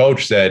school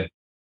coach said,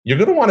 "You're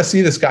going to want to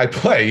see this guy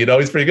play.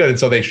 He's pretty good." And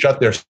so they shut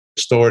their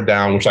store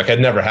down, which had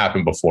never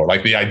happened before.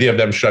 Like the idea of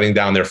them shutting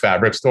down their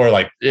fabric store,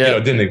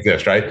 didn't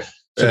exist. Right.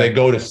 So they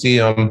go to see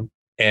him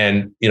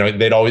and,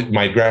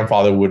 my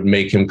grandfather would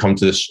make him come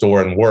to the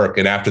store and work.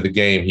 And after the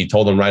game, he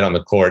told him right on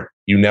the court,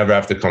 "You never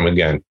have to come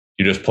again.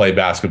 You just play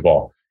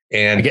basketball."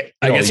 And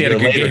I guess he had a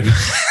good game.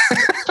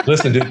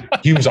 Listen, dude,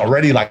 he was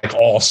already like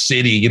all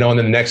city, and then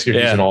the next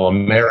year he's an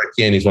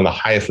All-American. He's one of the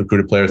highest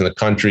recruited players in the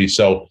country.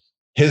 So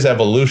his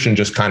evolution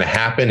just kind of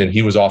happened and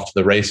he was off to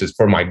the races.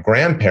 For my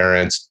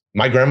grandparents,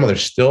 my grandmother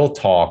still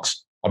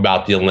talks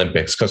about the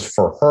Olympics because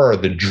for her,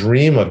 the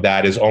dream of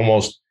that is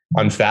almost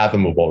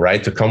unfathomable,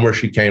 right? To come where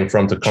she came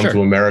from, to come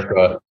to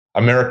America.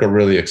 America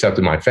really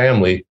accepted my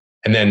family.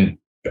 And then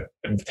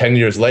 10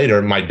 years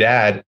later, my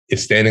dad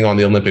is standing on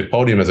the Olympic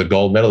podium as a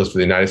gold medalist for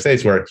the United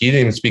States, where he didn't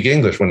even speak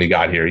English when he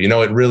got here.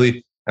 It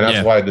really, and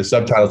that's why the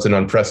subtitle, it's an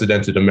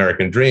unprecedented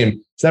American dream.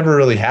 It's never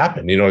really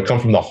happened. It come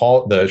from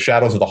the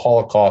shadows of the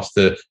Holocaust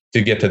to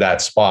get to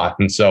that spot.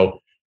 And so,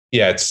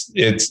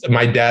 it's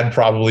my dad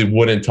probably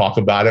wouldn't talk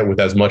about it with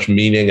as much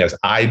meaning as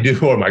I do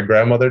or my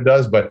grandmother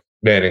does, but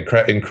man,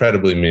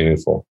 incredibly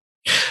meaningful.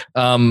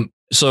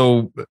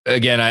 So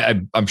again,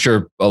 I'm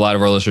sure a lot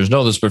of our listeners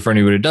know this, but for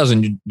anybody who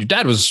doesn't, your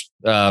dad was,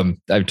 I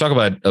talk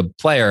about a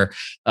player,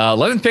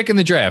 11th pick in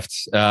the draft.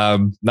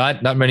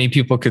 Not many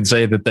people can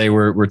say that they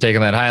were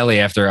taken that highly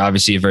after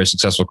obviously a very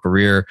successful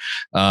career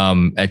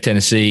at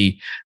Tennessee.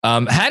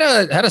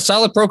 Had a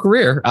solid pro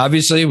career.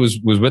 Obviously was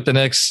with the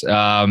Knicks.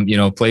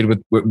 Played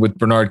with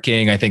Bernard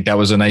King. I think that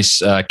was a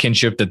nice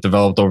kinship that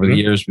developed over the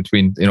years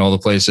between all the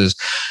places.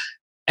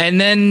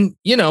 And then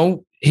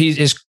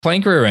his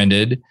playing career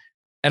ended.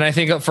 And I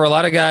think for a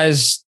lot of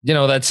guys,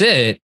 that's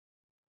it.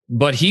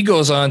 But he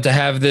goes on to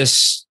have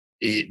this.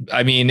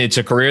 It's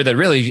a career that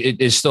really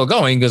is still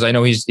going because I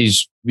know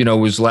he's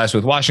was last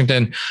with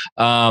Washington.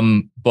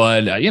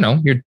 But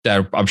your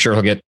dad, I'm sure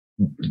he'll get,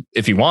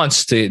 if he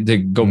wants to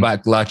go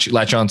back,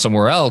 latch on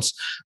somewhere else.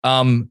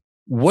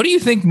 What do you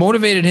think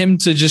motivated him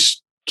to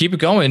just keep it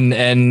going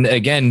and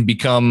again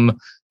become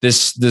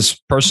this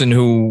person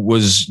who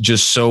was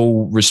just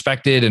so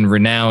respected and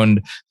renowned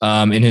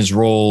in his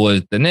role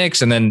at the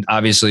Knicks, and then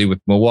obviously with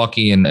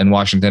Milwaukee and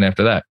Washington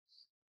after that?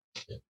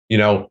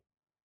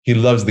 He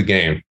loves the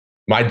game.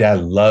 My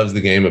dad loves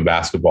the game of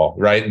basketball,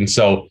 right? And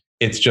so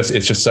it's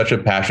just such a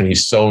passion.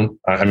 He's so,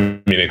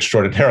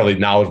 extraordinarily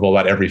knowledgeable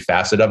about every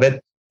facet of it.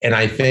 And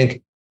I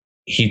think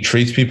he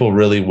treats people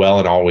really well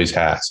and always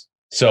has.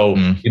 So,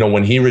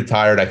 when he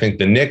retired, I think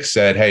the Knicks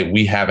said, "Hey,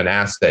 we have an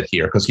asset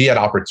here," because he had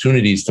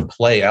opportunities to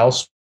play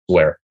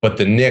elsewhere. But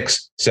the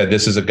Knicks said,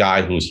 "This is a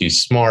guy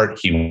he's smart.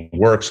 He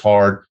works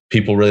hard.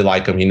 People really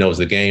like him. He knows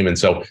the game." And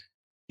so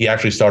he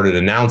actually started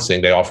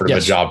announcing. They offered him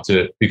a job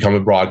to become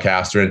a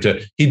broadcaster,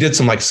 and he did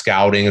some like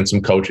scouting and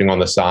some coaching on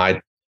the side.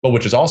 But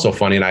which is also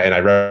funny, and I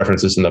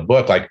reference this in the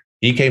book, like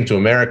he came to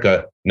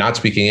America not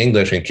speaking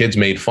English, and kids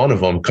made fun of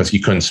him because he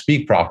couldn't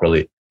speak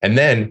properly. And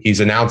then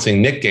he's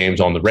announcing Knick games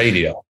on the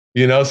radio,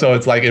 so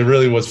it's like it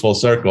really was full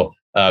circle.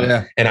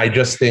 And I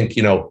just think,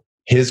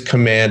 his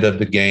command of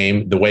the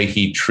game, the way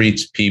he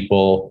treats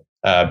people,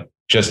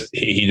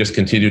 he just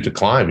continued to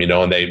climb,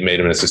 and they made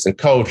him an assistant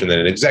coach and then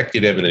an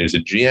executive, and then he was a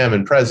GM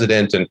and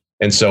president.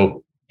 And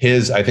so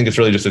I think it's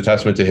really just a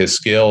testament to his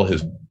skill,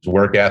 his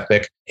work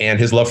ethic, and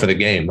his love for the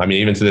game. I mean,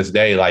 even to this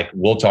day, like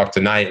we'll talk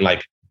tonight and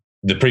like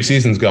the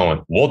preseason's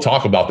going, we'll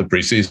talk about the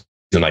preseason.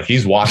 Like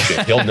he's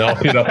watching, he'll know,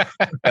 and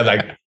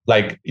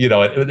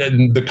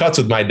the cuts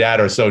with my dad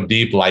are so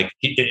deep. Like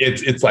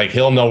it's like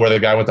he'll know where the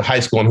guy went to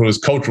high school and who his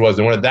coach was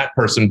and where that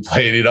person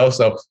played.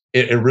 So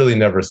it really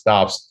never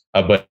stops.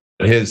 But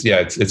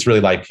it's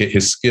really like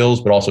his skills,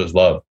 but also his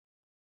love.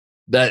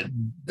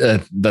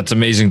 That's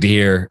amazing to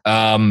hear.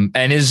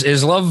 And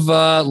his love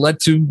led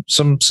to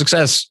some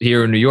success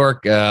here in New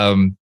York.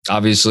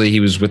 Obviously, he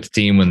was with the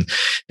team when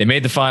they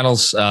made the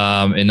finals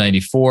in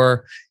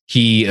 '94.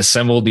 He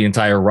assembled the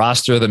entire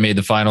roster that made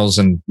the finals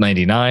in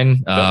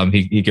 '99.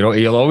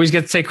 He'll always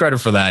get to take credit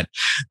for that.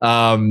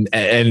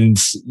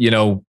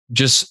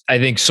 Just I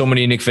think so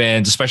many Knick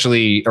fans,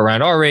 especially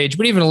around our age,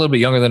 but even a little bit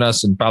younger than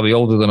us and probably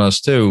older than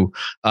us too,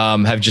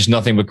 have just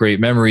nothing but great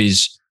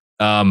memories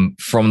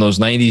from those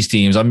 '90s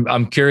teams.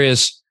 I'm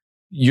curious.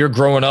 You're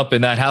growing up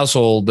in that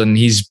household, and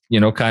he's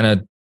kind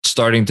of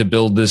starting to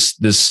build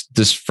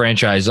this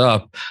franchise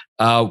up.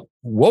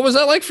 What was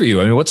that like for you?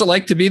 I mean, what's it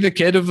like to be the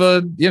kid of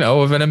of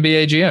an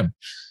NBA GM?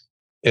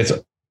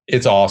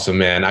 It's awesome,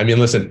 man. I mean,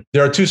 listen,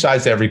 there are two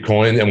sides to every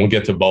coin, and we'll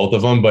get to both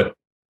of them, but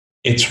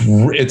it's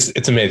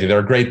amazing. There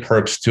are great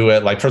perks to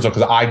it. Like, first of all,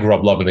 because I grew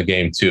up loving the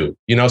game too,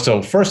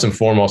 so first and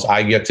foremost,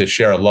 I get to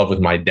share a love with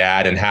my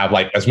dad and have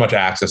like as much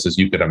access as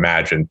you could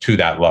imagine to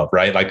that love,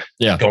 right? Like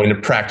going to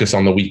practice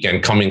on the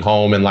weekend, coming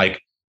home, and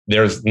like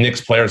there's Knicks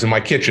players in my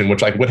kitchen,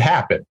 which like would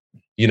happen,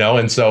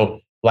 and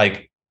so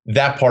like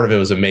that part of it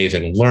was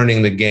amazing.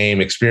 Learning the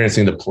game,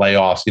 experiencing the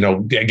playoffs,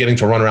 getting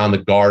to run around the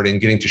garden,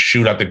 getting to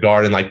shoot at the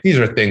garden. Like these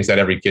are things that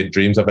every kid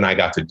dreams of, and I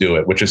got to do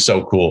it, which is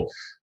so cool.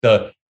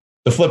 The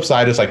flip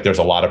side is like there's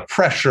a lot of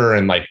pressure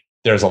and like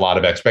there's a lot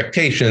of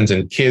expectations,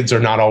 and kids are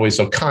not always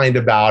so kind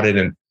about it.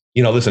 And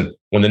listen,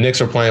 when the Knicks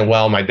are playing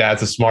well, my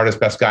dad's the smartest,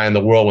 best guy in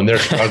the world. When they're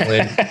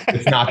struggling,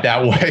 it's not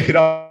that way.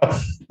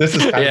 This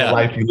is kind of the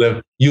life you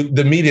live.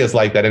 The media is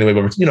like that anyway,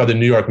 but the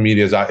New York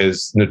media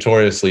is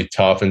notoriously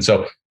tough, and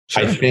so.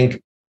 Sure. I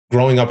think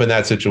growing up in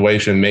that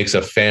situation brings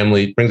a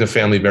family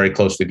very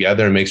close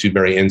together and makes you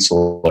very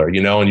insular,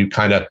 and you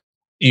kind of,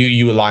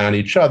 you rely on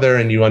each other,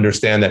 and you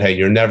understand that, hey,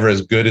 you're never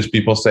as good as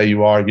people say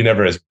you are. You're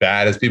never as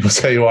bad as people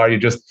say you are.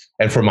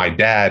 And for my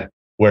dad,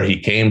 where he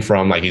came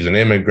from, like he's an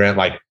immigrant,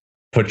 like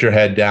put your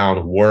head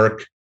down,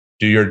 work,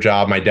 do your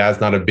job. My dad's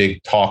not a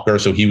big talker,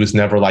 so he was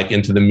never like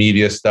into the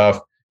media stuff,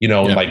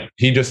 like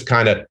he just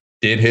kind of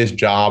did his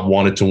job,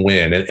 wanted to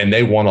win, and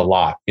they won a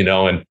lot,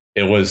 and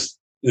it was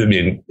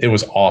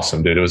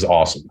awesome, dude. It was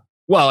awesome.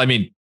 Well, I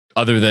mean,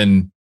 other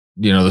than,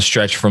 the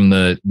stretch from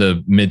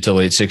the mid to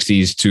late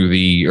 60s to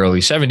the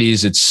early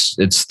 70s,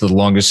 it's the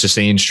longest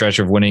sustained stretch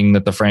of winning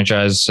that the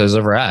franchise has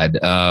ever had.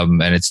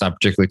 And it's not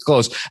particularly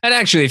close. And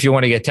actually, if you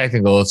want to get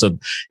technical, it's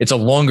a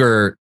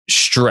longer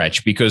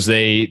stretch because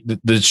the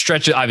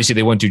stretch, obviously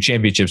they won 2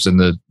 championships in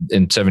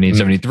 70 and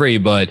 73,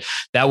 but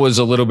that was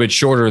a little bit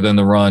shorter than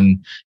the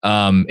run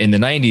in the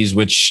 90s,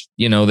 which,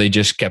 they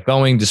just kept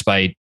going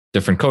despite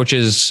different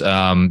coaches.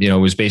 It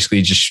was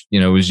basically just,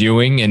 it was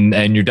Ewing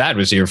and your dad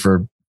was here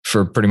for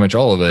pretty much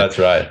all of it. That's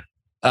right.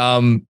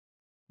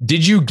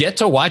 Did you get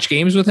to watch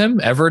games with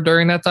him ever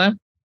during that time?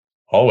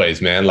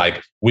 Always, man.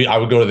 Like I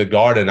would go to the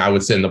Garden, I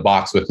would sit in the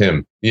box with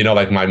him,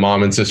 like my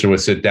mom and sister would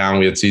sit down.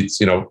 We had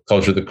seats,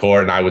 closer to the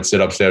court, and I would sit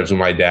upstairs with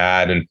my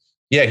dad. And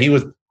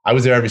I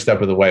was there every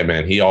step of the way,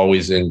 man. He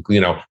always,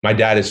 my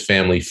dad is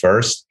family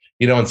first.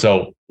 And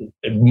so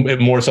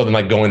more so than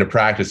like going to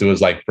practice, it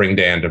was like bring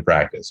Dan to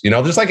practice,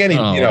 just like any,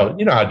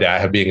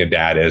 how being a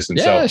dad is.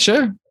 And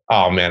sure.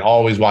 Oh man,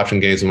 always watching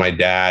games with my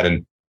dad,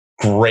 and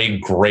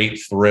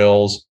great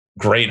thrills,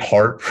 great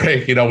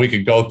heartbreak. We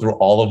could go through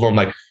all of them.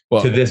 Like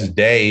to this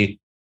day,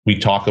 we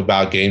talk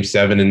about Game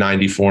 7 in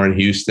 '94 in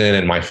Houston,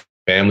 and my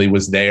family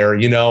was there,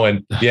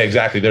 and yeah,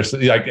 exactly. There's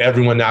like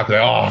everyone now, like,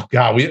 oh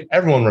God,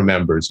 everyone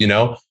remembers,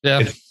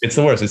 it's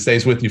the worst. It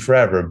stays with you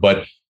forever.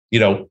 But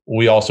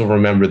we also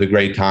remember the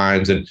great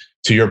times. And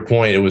to your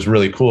point, it was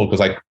really cool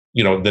because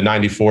the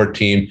 94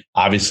 team,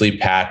 obviously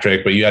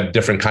Patrick, but you had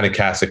different kind of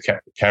cast of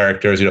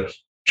characters,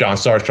 John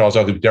Starks, Charles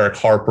Oakley, Derek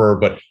Harper,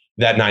 but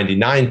that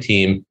 99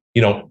 team,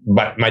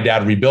 my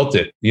dad rebuilt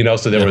it,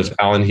 so there was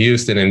Allen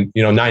Houston, and,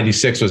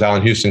 96 was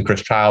Allen Houston,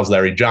 Chris Childs,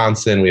 Larry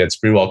Johnson. We had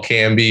Sprewell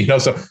Canby,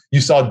 so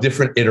you saw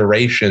different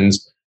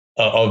iterations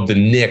of the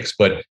Knicks,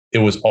 but it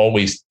was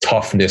always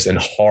toughness and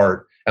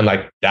heart. And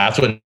like, that's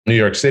what New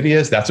York City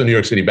is. That's what New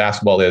York City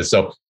basketball is.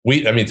 So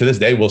to this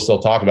day, we'll still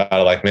talk about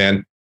it. Like,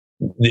 man,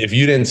 if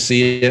you didn't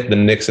see it, the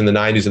Knicks in the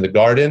 90s in the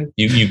Garden,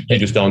 you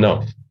just don't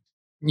know.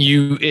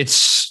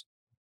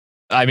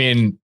 I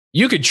mean,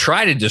 you could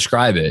try to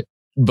describe it,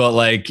 but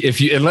like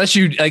unless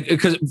you like,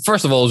 because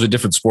first of all, it was a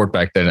different sport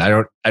back then.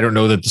 I don't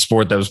know that the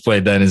sport that was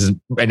played then is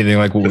anything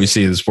like what we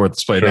see in the sport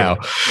that's played now.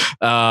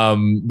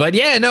 But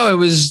yeah, no, it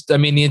was, I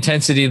mean, the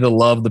intensity, the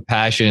love, the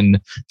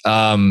passion.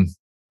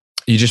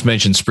 You just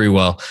mentioned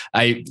Sprewell.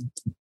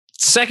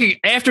 Second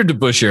after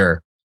DeBusschere,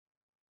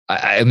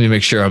 let me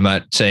make sure I'm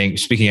not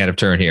speaking out of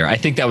turn here. I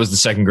think that was the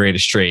second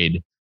greatest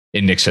trade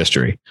in Knicks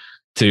history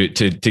to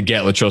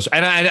get Latrobe.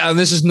 And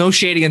this is no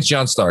shade against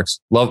John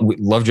Starks.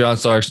 Love John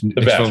Starks.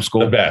 Knicks Film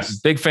School. The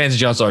best. Big fans of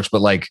John Starks,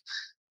 but like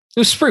it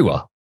was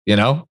Sprewell,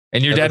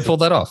 and your dad pulled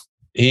that off.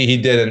 He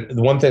did. And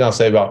the one thing I'll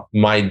say about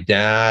my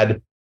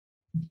dad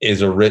is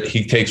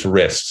he takes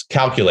risks,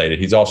 calculated.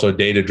 He's also a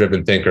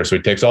data-driven thinker. So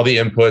he takes all the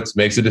inputs,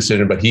 makes a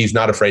decision, but he's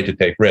not afraid to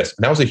take risks.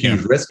 And that was a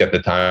huge risk at the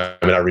time.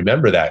 And I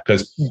remember that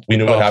because we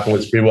knew what happened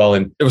with Sprewell.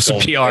 And it was some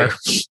PR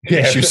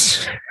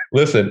issues.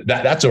 Listen,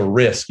 that's a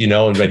risk,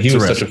 but he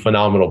was such a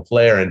phenomenal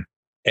player.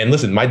 And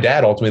listen, my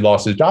dad ultimately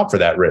lost his job for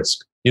that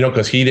risk,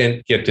 because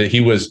he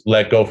was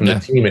let go from the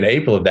team in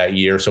April of that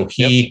year. So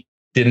he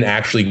didn't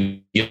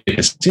actually get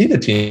to see the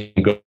team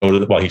go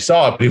to he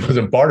saw it, but he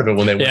wasn't part of it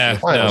when they went to the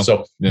final.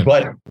 So,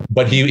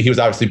 but he was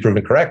obviously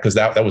proven correct because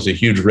that was a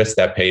huge risk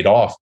that paid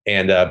off.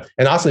 And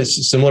also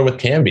it's similar with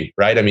Camby,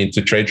 right? I mean,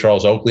 to trade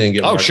Charles Oakley and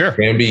get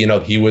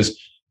Camby,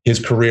 his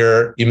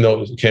career, even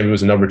though Camby was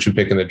the number 2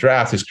 pick in the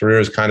draft, his career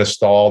is kind of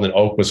stalled, and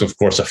Oak was, of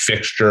course, a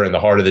fixture in the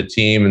heart of the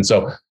team. And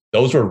so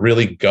those were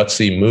really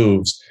gutsy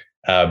moves.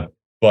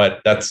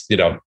 But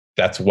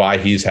that's why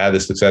he's had the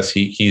success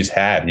he's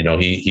had.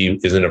 He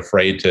isn't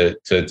afraid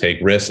to take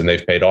risks, and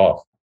they've paid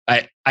off.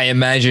 I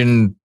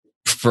imagine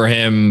for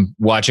him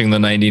watching the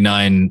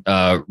 99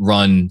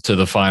 run to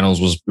the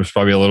finals was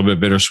probably a little bit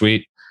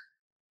bittersweet.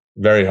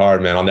 Very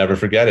hard, man. I'll never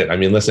forget it. I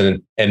mean,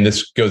 listen, and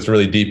this goes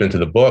really deep into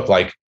the book.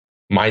 Like,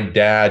 my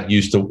dad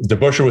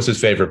DeBusschere was his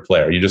favorite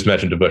player. You just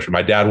mentioned DeBusschere.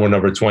 My dad wore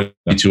number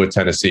 22 at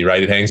Tennessee,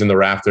 right? It hangs in the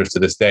rafters to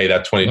this day.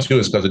 That 22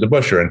 is because of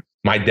DeBusschere. And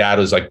my dad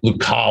was like blue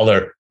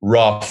collar,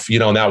 rough,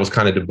 and that was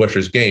kind of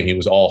DeBusschere's game. He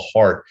was all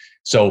heart.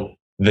 So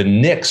the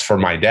Knicks for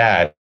my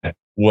dad,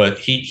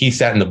 he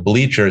sat in the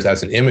bleachers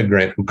as an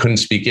immigrant who couldn't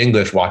speak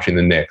English watching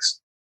the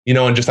Knicks,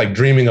 and just like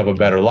dreaming of a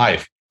better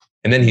life.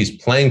 And then he's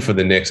playing for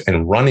the Knicks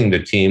and running the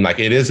team. Like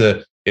it's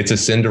a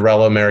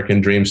Cinderella American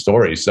dream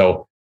story.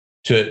 So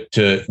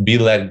to be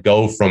let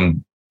go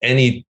from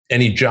any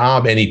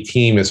job, any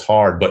team is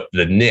hard, but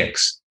the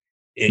Knicks,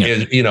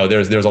 is,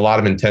 there's a lot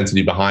of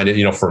intensity behind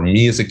it. For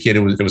me as a kid,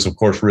 it was of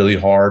course really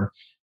hard.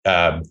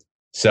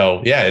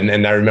 So yeah,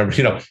 and I remember,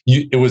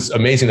 it was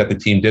amazing that the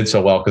team did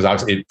so well because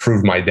obviously it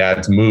proved my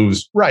dad's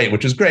moves right,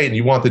 which is great, and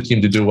you want the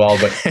team to do well,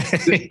 but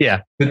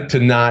to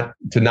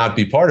not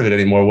be part of it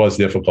anymore was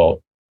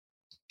difficult.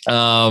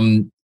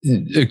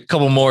 A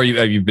couple more.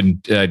 You've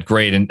been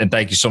great, and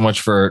thank you so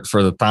much for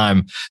the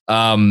time.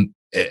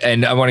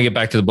 And I want to get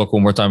back to the book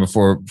one more time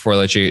before I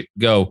let you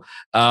go.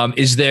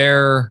 Is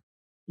there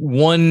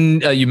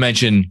one you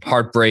mentioned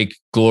heartbreak,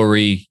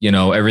 glory,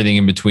 everything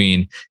in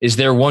between? Is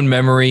there one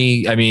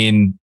memory? I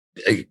mean,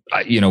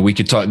 we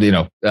could talk,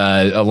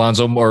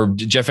 Alonzo or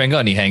Jeff Van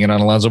Gundy hanging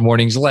on Alonzo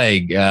Mourning's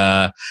leg,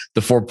 the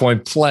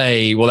 4-point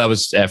play. Well, that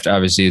was after,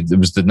 obviously it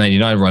was the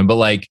 99 run, but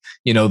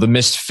the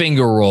missed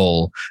finger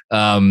roll,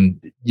 all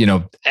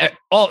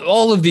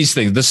of these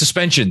things, the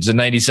suspensions in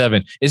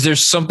 97. Is there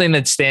something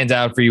that stands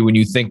out for you when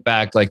you think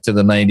back, like to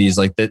the 90s,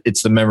 like that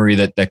it's the memory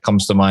that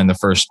comes to mind, the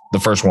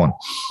first one?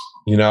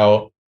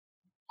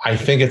 I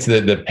think it's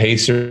the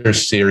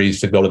Pacers series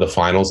to go to the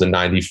finals in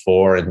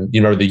 94. And you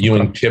remember the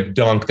Ewing tip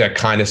dunk, that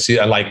kind of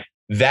like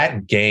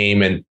that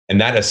game and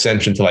that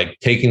ascension to like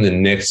taking the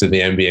Knicks to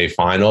the NBA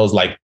finals,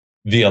 like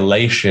the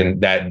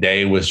elation that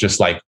day was just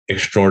like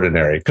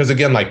extraordinary. Because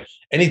again, like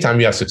anytime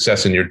you have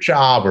success in your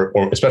job or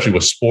especially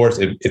with sports,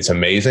 it's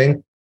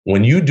amazing.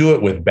 When you do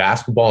it with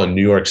basketball in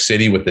New York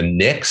City with the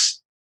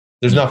Knicks,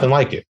 there's nothing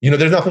like it.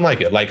 There's nothing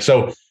like it. Like,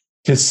 so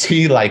to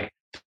see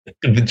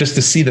just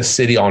to see the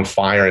city on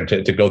fire and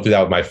to go through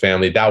that with my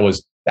family, that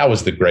was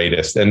the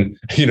greatest. And,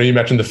 you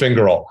mentioned the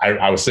finger roll.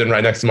 I was sitting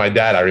right next to my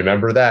dad. I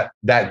remember that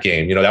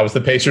game, that was the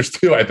Pacers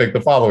too, I think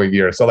the following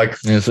year. So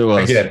yes, it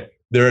was. Again,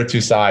 there are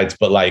two sides,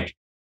 but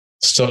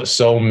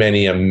so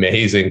many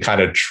amazing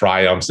kind of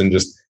triumphs and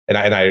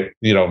I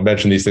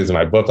mentioned these things in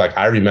my book. Like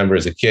I remember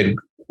as a kid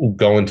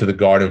going to the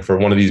Garden for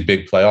one of these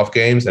big playoff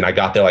games. And I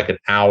got there like an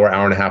hour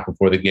and a half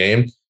before the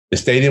game. The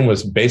stadium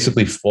was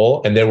basically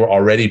full and they were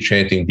already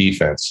chanting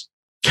defense.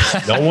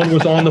 No one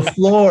was on the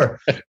floor.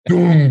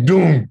 Doom,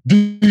 doom,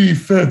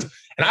 defense.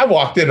 And I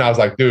walked in and I was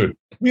like, dude,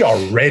 we are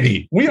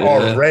ready. We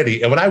are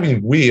ready. And when I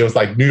mean we, it was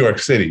like New York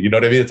City. You know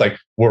what I mean? It's like,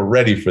 we're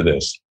ready for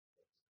this.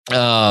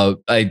 I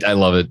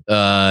love it.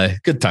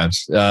 Good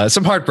times.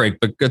 Some heartbreak,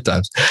 but good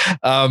times.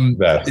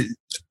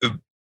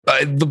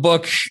 The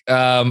book,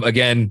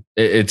 again,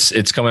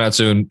 it's coming out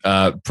soon.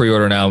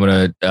 Pre-order now. I'm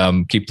going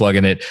to keep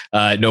plugging it.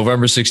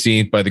 November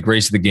 16th, by the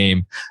grace of the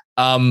game.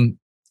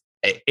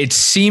 It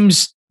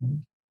seems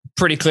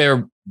pretty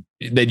clear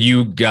that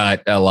you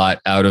got a lot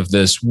out of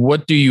this.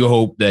 What do you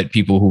hope that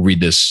people who read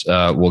this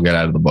will get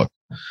out of the book?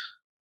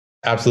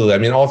 Absolutely. I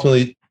mean,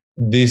 ultimately,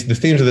 the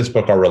themes of this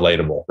book are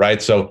relatable,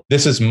 right? So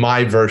this is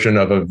my version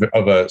of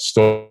a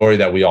story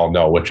that we all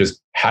know, which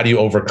is how do you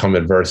overcome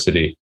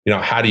adversity?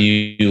 How do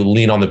you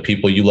lean on the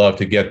people you love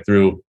to get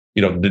through,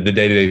 the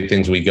day-to-day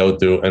things we go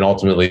through and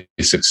ultimately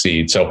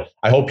succeed. So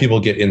I hope people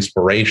get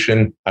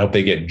inspiration. I hope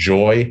they get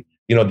joy.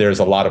 There's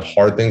a lot of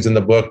hard things in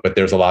the book, but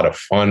there's a lot of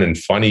fun and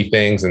funny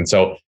things. And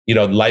so,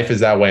 life is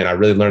that way. And I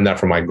really learned that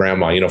from my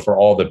grandma, for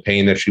all the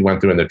pain that she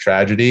went through and the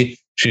tragedy.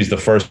 She's the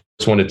first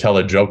one to tell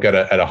a joke at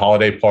a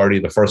holiday party,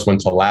 the first one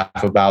to laugh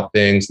about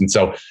things. And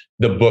so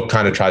the book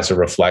kind of tries to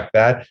reflect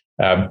that.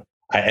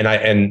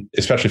 And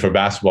especially for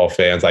basketball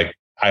fans, like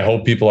I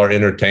hope people are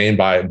entertained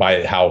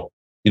by how,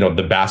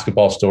 the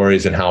basketball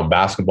stories and how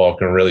basketball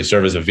can really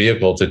serve as a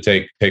vehicle to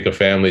take a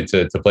family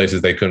to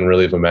places they couldn't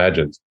really have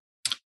imagined.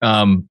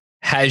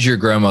 Has your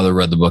grandmother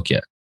read the book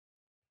yet?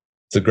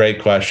 It's a great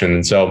question.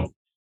 And so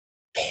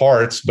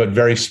parts, but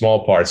very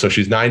small parts. So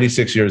she's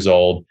 96 years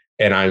old.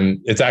 And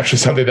it's actually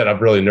something that I'm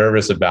really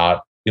nervous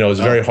about. It was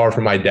very hard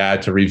for my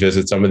dad to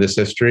revisit some of this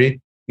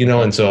history,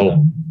 and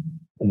so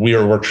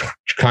we're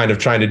kind of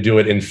trying to do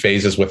it in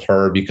phases with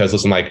her because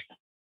listen, like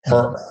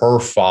her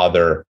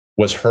father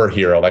was her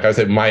hero. Like I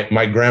said,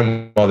 my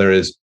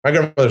grandmother's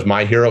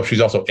my hero. She's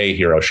also a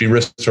hero. She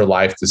risked her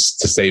life to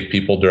save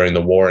people during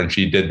the war. And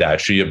she did that.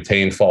 She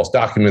obtained false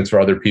documents for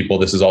other people.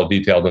 This is all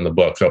detailed in the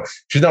book. So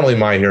she's not only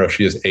my hero,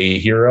 she is a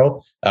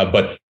hero,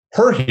 but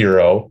her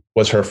hero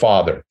was her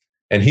father.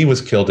 And he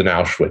was killed in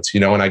Auschwitz,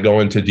 and I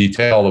go into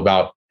detail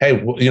about, hey,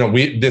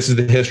 this is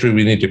the history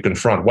we need to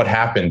confront. What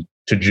happened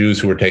to Jews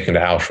who were taken to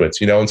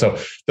Auschwitz, and so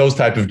those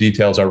type of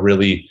details are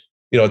really,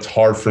 it's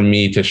hard for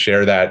me to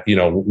share that,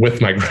 with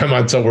my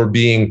grandma. And so we're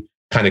being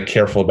kind of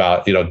careful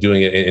about,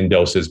 doing it in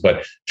doses,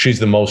 but she's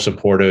the most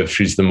supportive.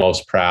 She's the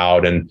most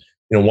proud. And,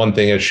 one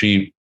thing is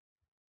she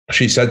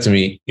said to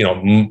me,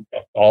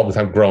 all the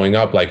time growing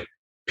up, like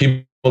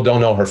people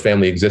don't know her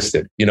family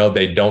existed.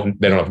 They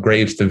don't have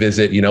graves to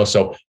visit,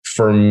 so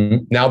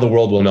now the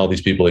world will know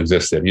these people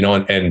existed,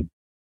 and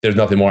there's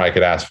nothing more I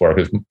could ask for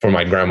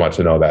my grandma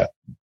to know that.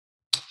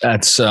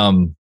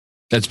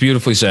 That's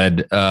beautifully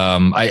said.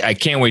 I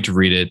can't wait to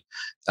read it.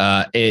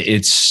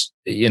 It's,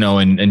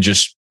 and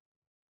just,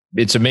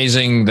 it's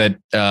amazing that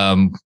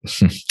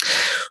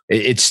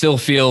it still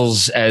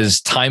feels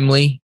as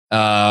timely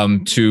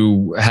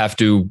to have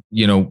to,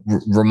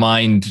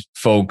 remind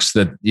folks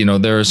that,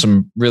 there are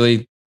some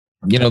really,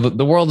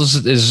 the world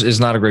is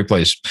not a great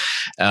place.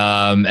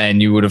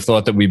 And you would have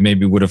thought that we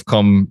maybe would have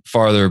come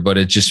farther, but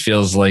it just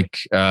feels like,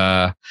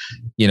 not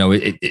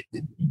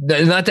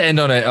to end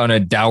on a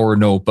dour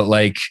note, but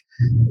like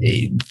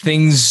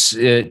things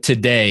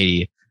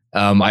today,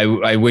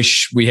 I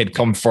wish we had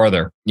come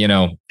farther,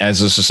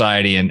 as a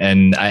society.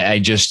 And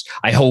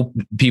I hope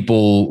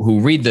people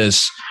who read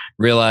this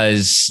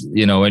realize,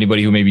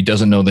 anybody who maybe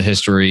doesn't know the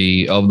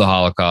history of the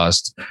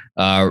Holocaust,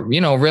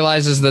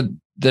 realizes that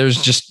there's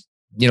just,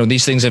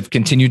 these things have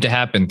continued to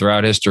happen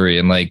throughout history,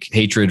 and like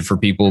hatred for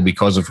people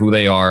because of who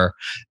they are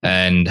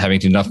and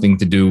having nothing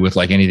to do with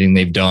like anything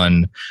they've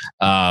done.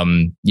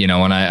 And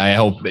I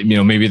hope,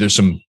 maybe there's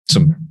some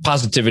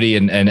positivity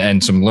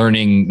and some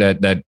learning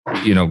that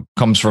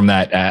comes from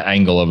that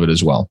angle of it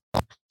as well.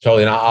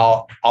 Totally. And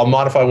I'll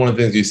modify one of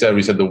the things you said.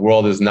 We said the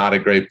world is not a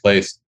great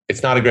place.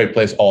 It's not a great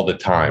place all the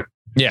time.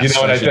 Yeah,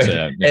 what I think?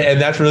 Yeah. And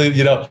that's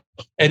really,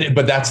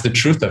 but that's the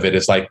truth of it.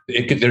 It's like,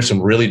 there's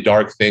some really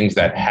dark things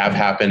that have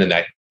happened and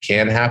that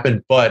can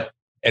happen.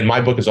 And my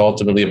book is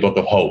ultimately a book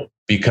of hope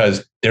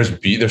because there's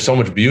so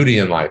much beauty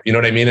in life. You know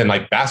what I mean? And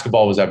like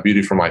basketball was that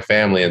beauty for my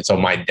family. And so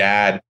my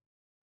dad,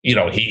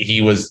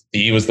 he was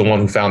the one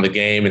who found the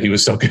game, and he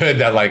was so good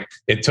that like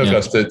it took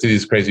us to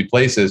these crazy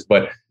places.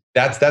 But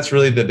that's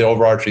really the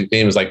overarching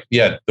theme is like,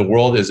 yeah, the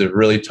world is a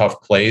really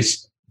tough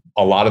place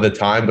a lot of the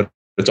time, but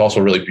it's also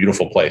a really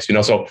beautiful place,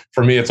 So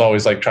for me, it's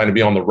always like trying to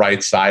be on the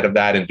right side of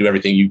that and do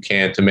everything you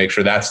can to make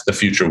sure that's the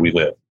future we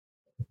live.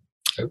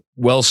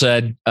 Well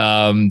said.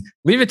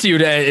 Leave it to you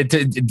to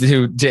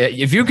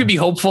if you could be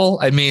hopeful.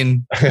 I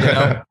mean,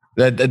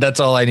 that's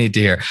all I need to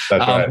hear.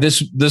 That's right.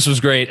 This was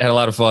great. Had a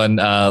lot of fun,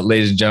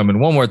 ladies and gentlemen.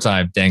 One more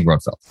time, Dan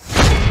Grunfeld.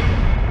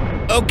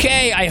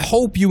 Okay, I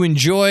hope you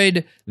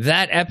enjoyed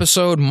that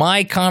episode,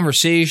 my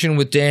conversation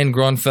with Dan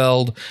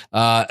Grunfeld.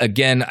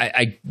 Again,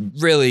 I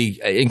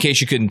really, in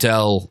case you couldn't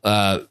tell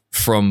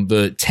from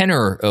the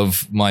tenor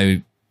of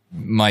my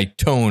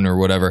tone or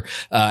whatever,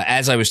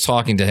 as I was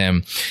talking to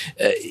him,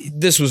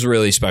 this was a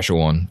really special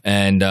one.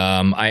 And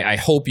I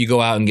hope you go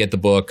out and get the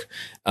book.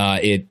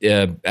 It,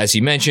 as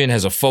he mentioned,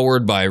 has a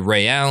foreword by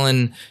Ray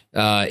Allen.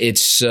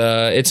 It's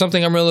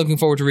something I'm really looking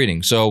forward to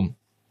reading. So,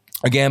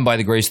 again, By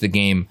the Grace of the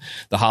Game,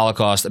 The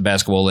Holocaust, A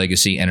Basketball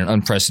Legacy, and an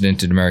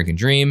Unprecedented American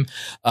Dream.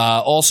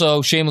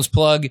 Also, shameless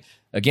plug,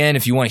 again,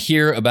 if you want to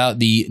hear about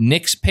the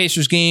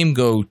Knicks-Pacers game,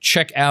 go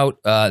check out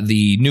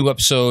the new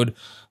episode,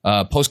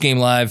 Post Game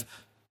Live,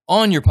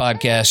 on your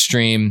podcast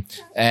stream.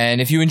 And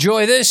if you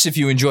enjoy this, if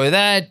you enjoy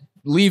that,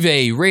 leave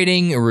a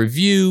rating, a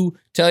review,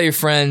 tell your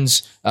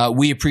friends.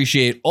 We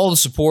appreciate all the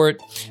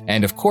support.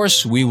 And of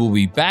course, we will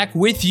be back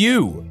with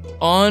you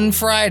on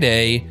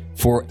Friday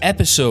for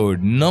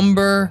episode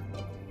number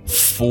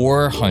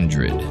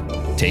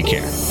 400. Take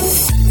care.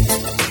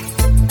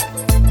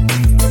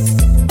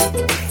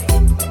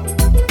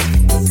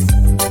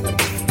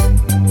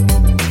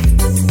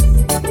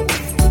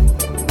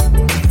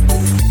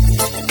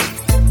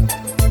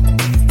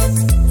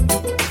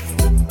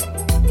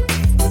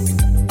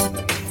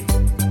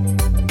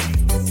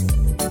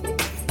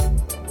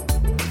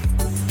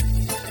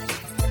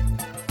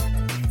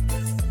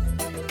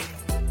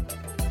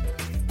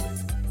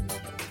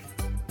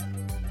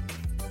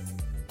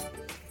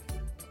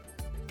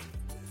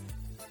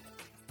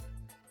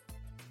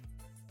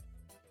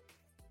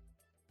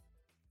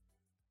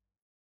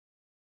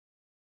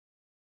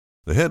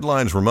 The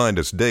headlines remind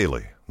us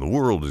daily, the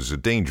world is a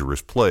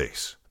dangerous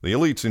place. The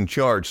elites in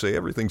charge say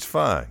everything's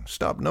fine,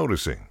 stop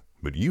noticing.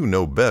 But you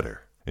know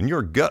better. And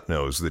your gut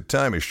knows that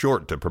time is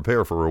short to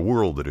prepare for a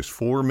world that is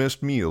 4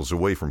 missed meals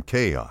away from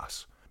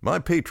chaos. My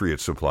Patriot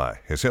Supply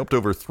has helped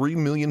over 3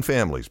 million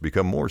families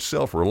become more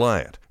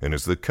self-reliant and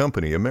is the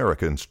company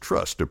Americans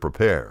trust to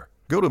prepare.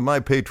 Go to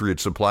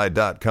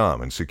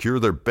MyPatriotSupply.com and secure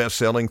their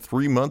best-selling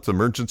 3-month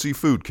emergency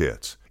food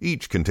kits.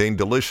 Each contain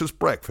delicious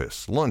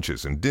breakfasts,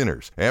 lunches, and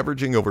dinners,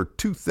 averaging over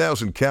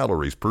 2,000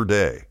 calories per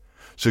day.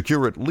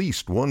 Secure at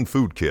least 1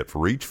 food kit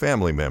for each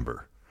family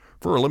member.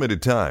 For a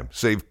limited time,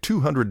 save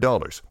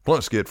 $200,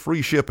 plus get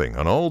free shipping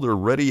on all their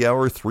Ready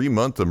Hour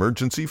 3-month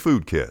emergency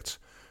food kits.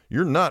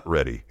 You're not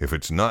ready if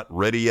it's not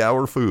Ready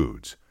Hour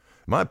Foods.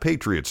 My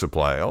Patriot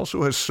Supply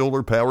also has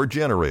solar power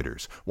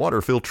generators,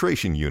 water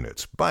filtration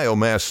units,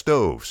 biomass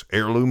stoves,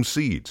 heirloom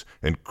seeds,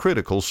 and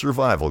critical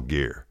survival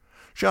gear.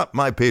 Shop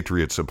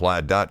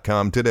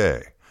MyPatriotSupply.com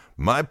today.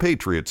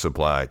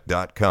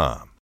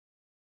 MyPatriotSupply.com.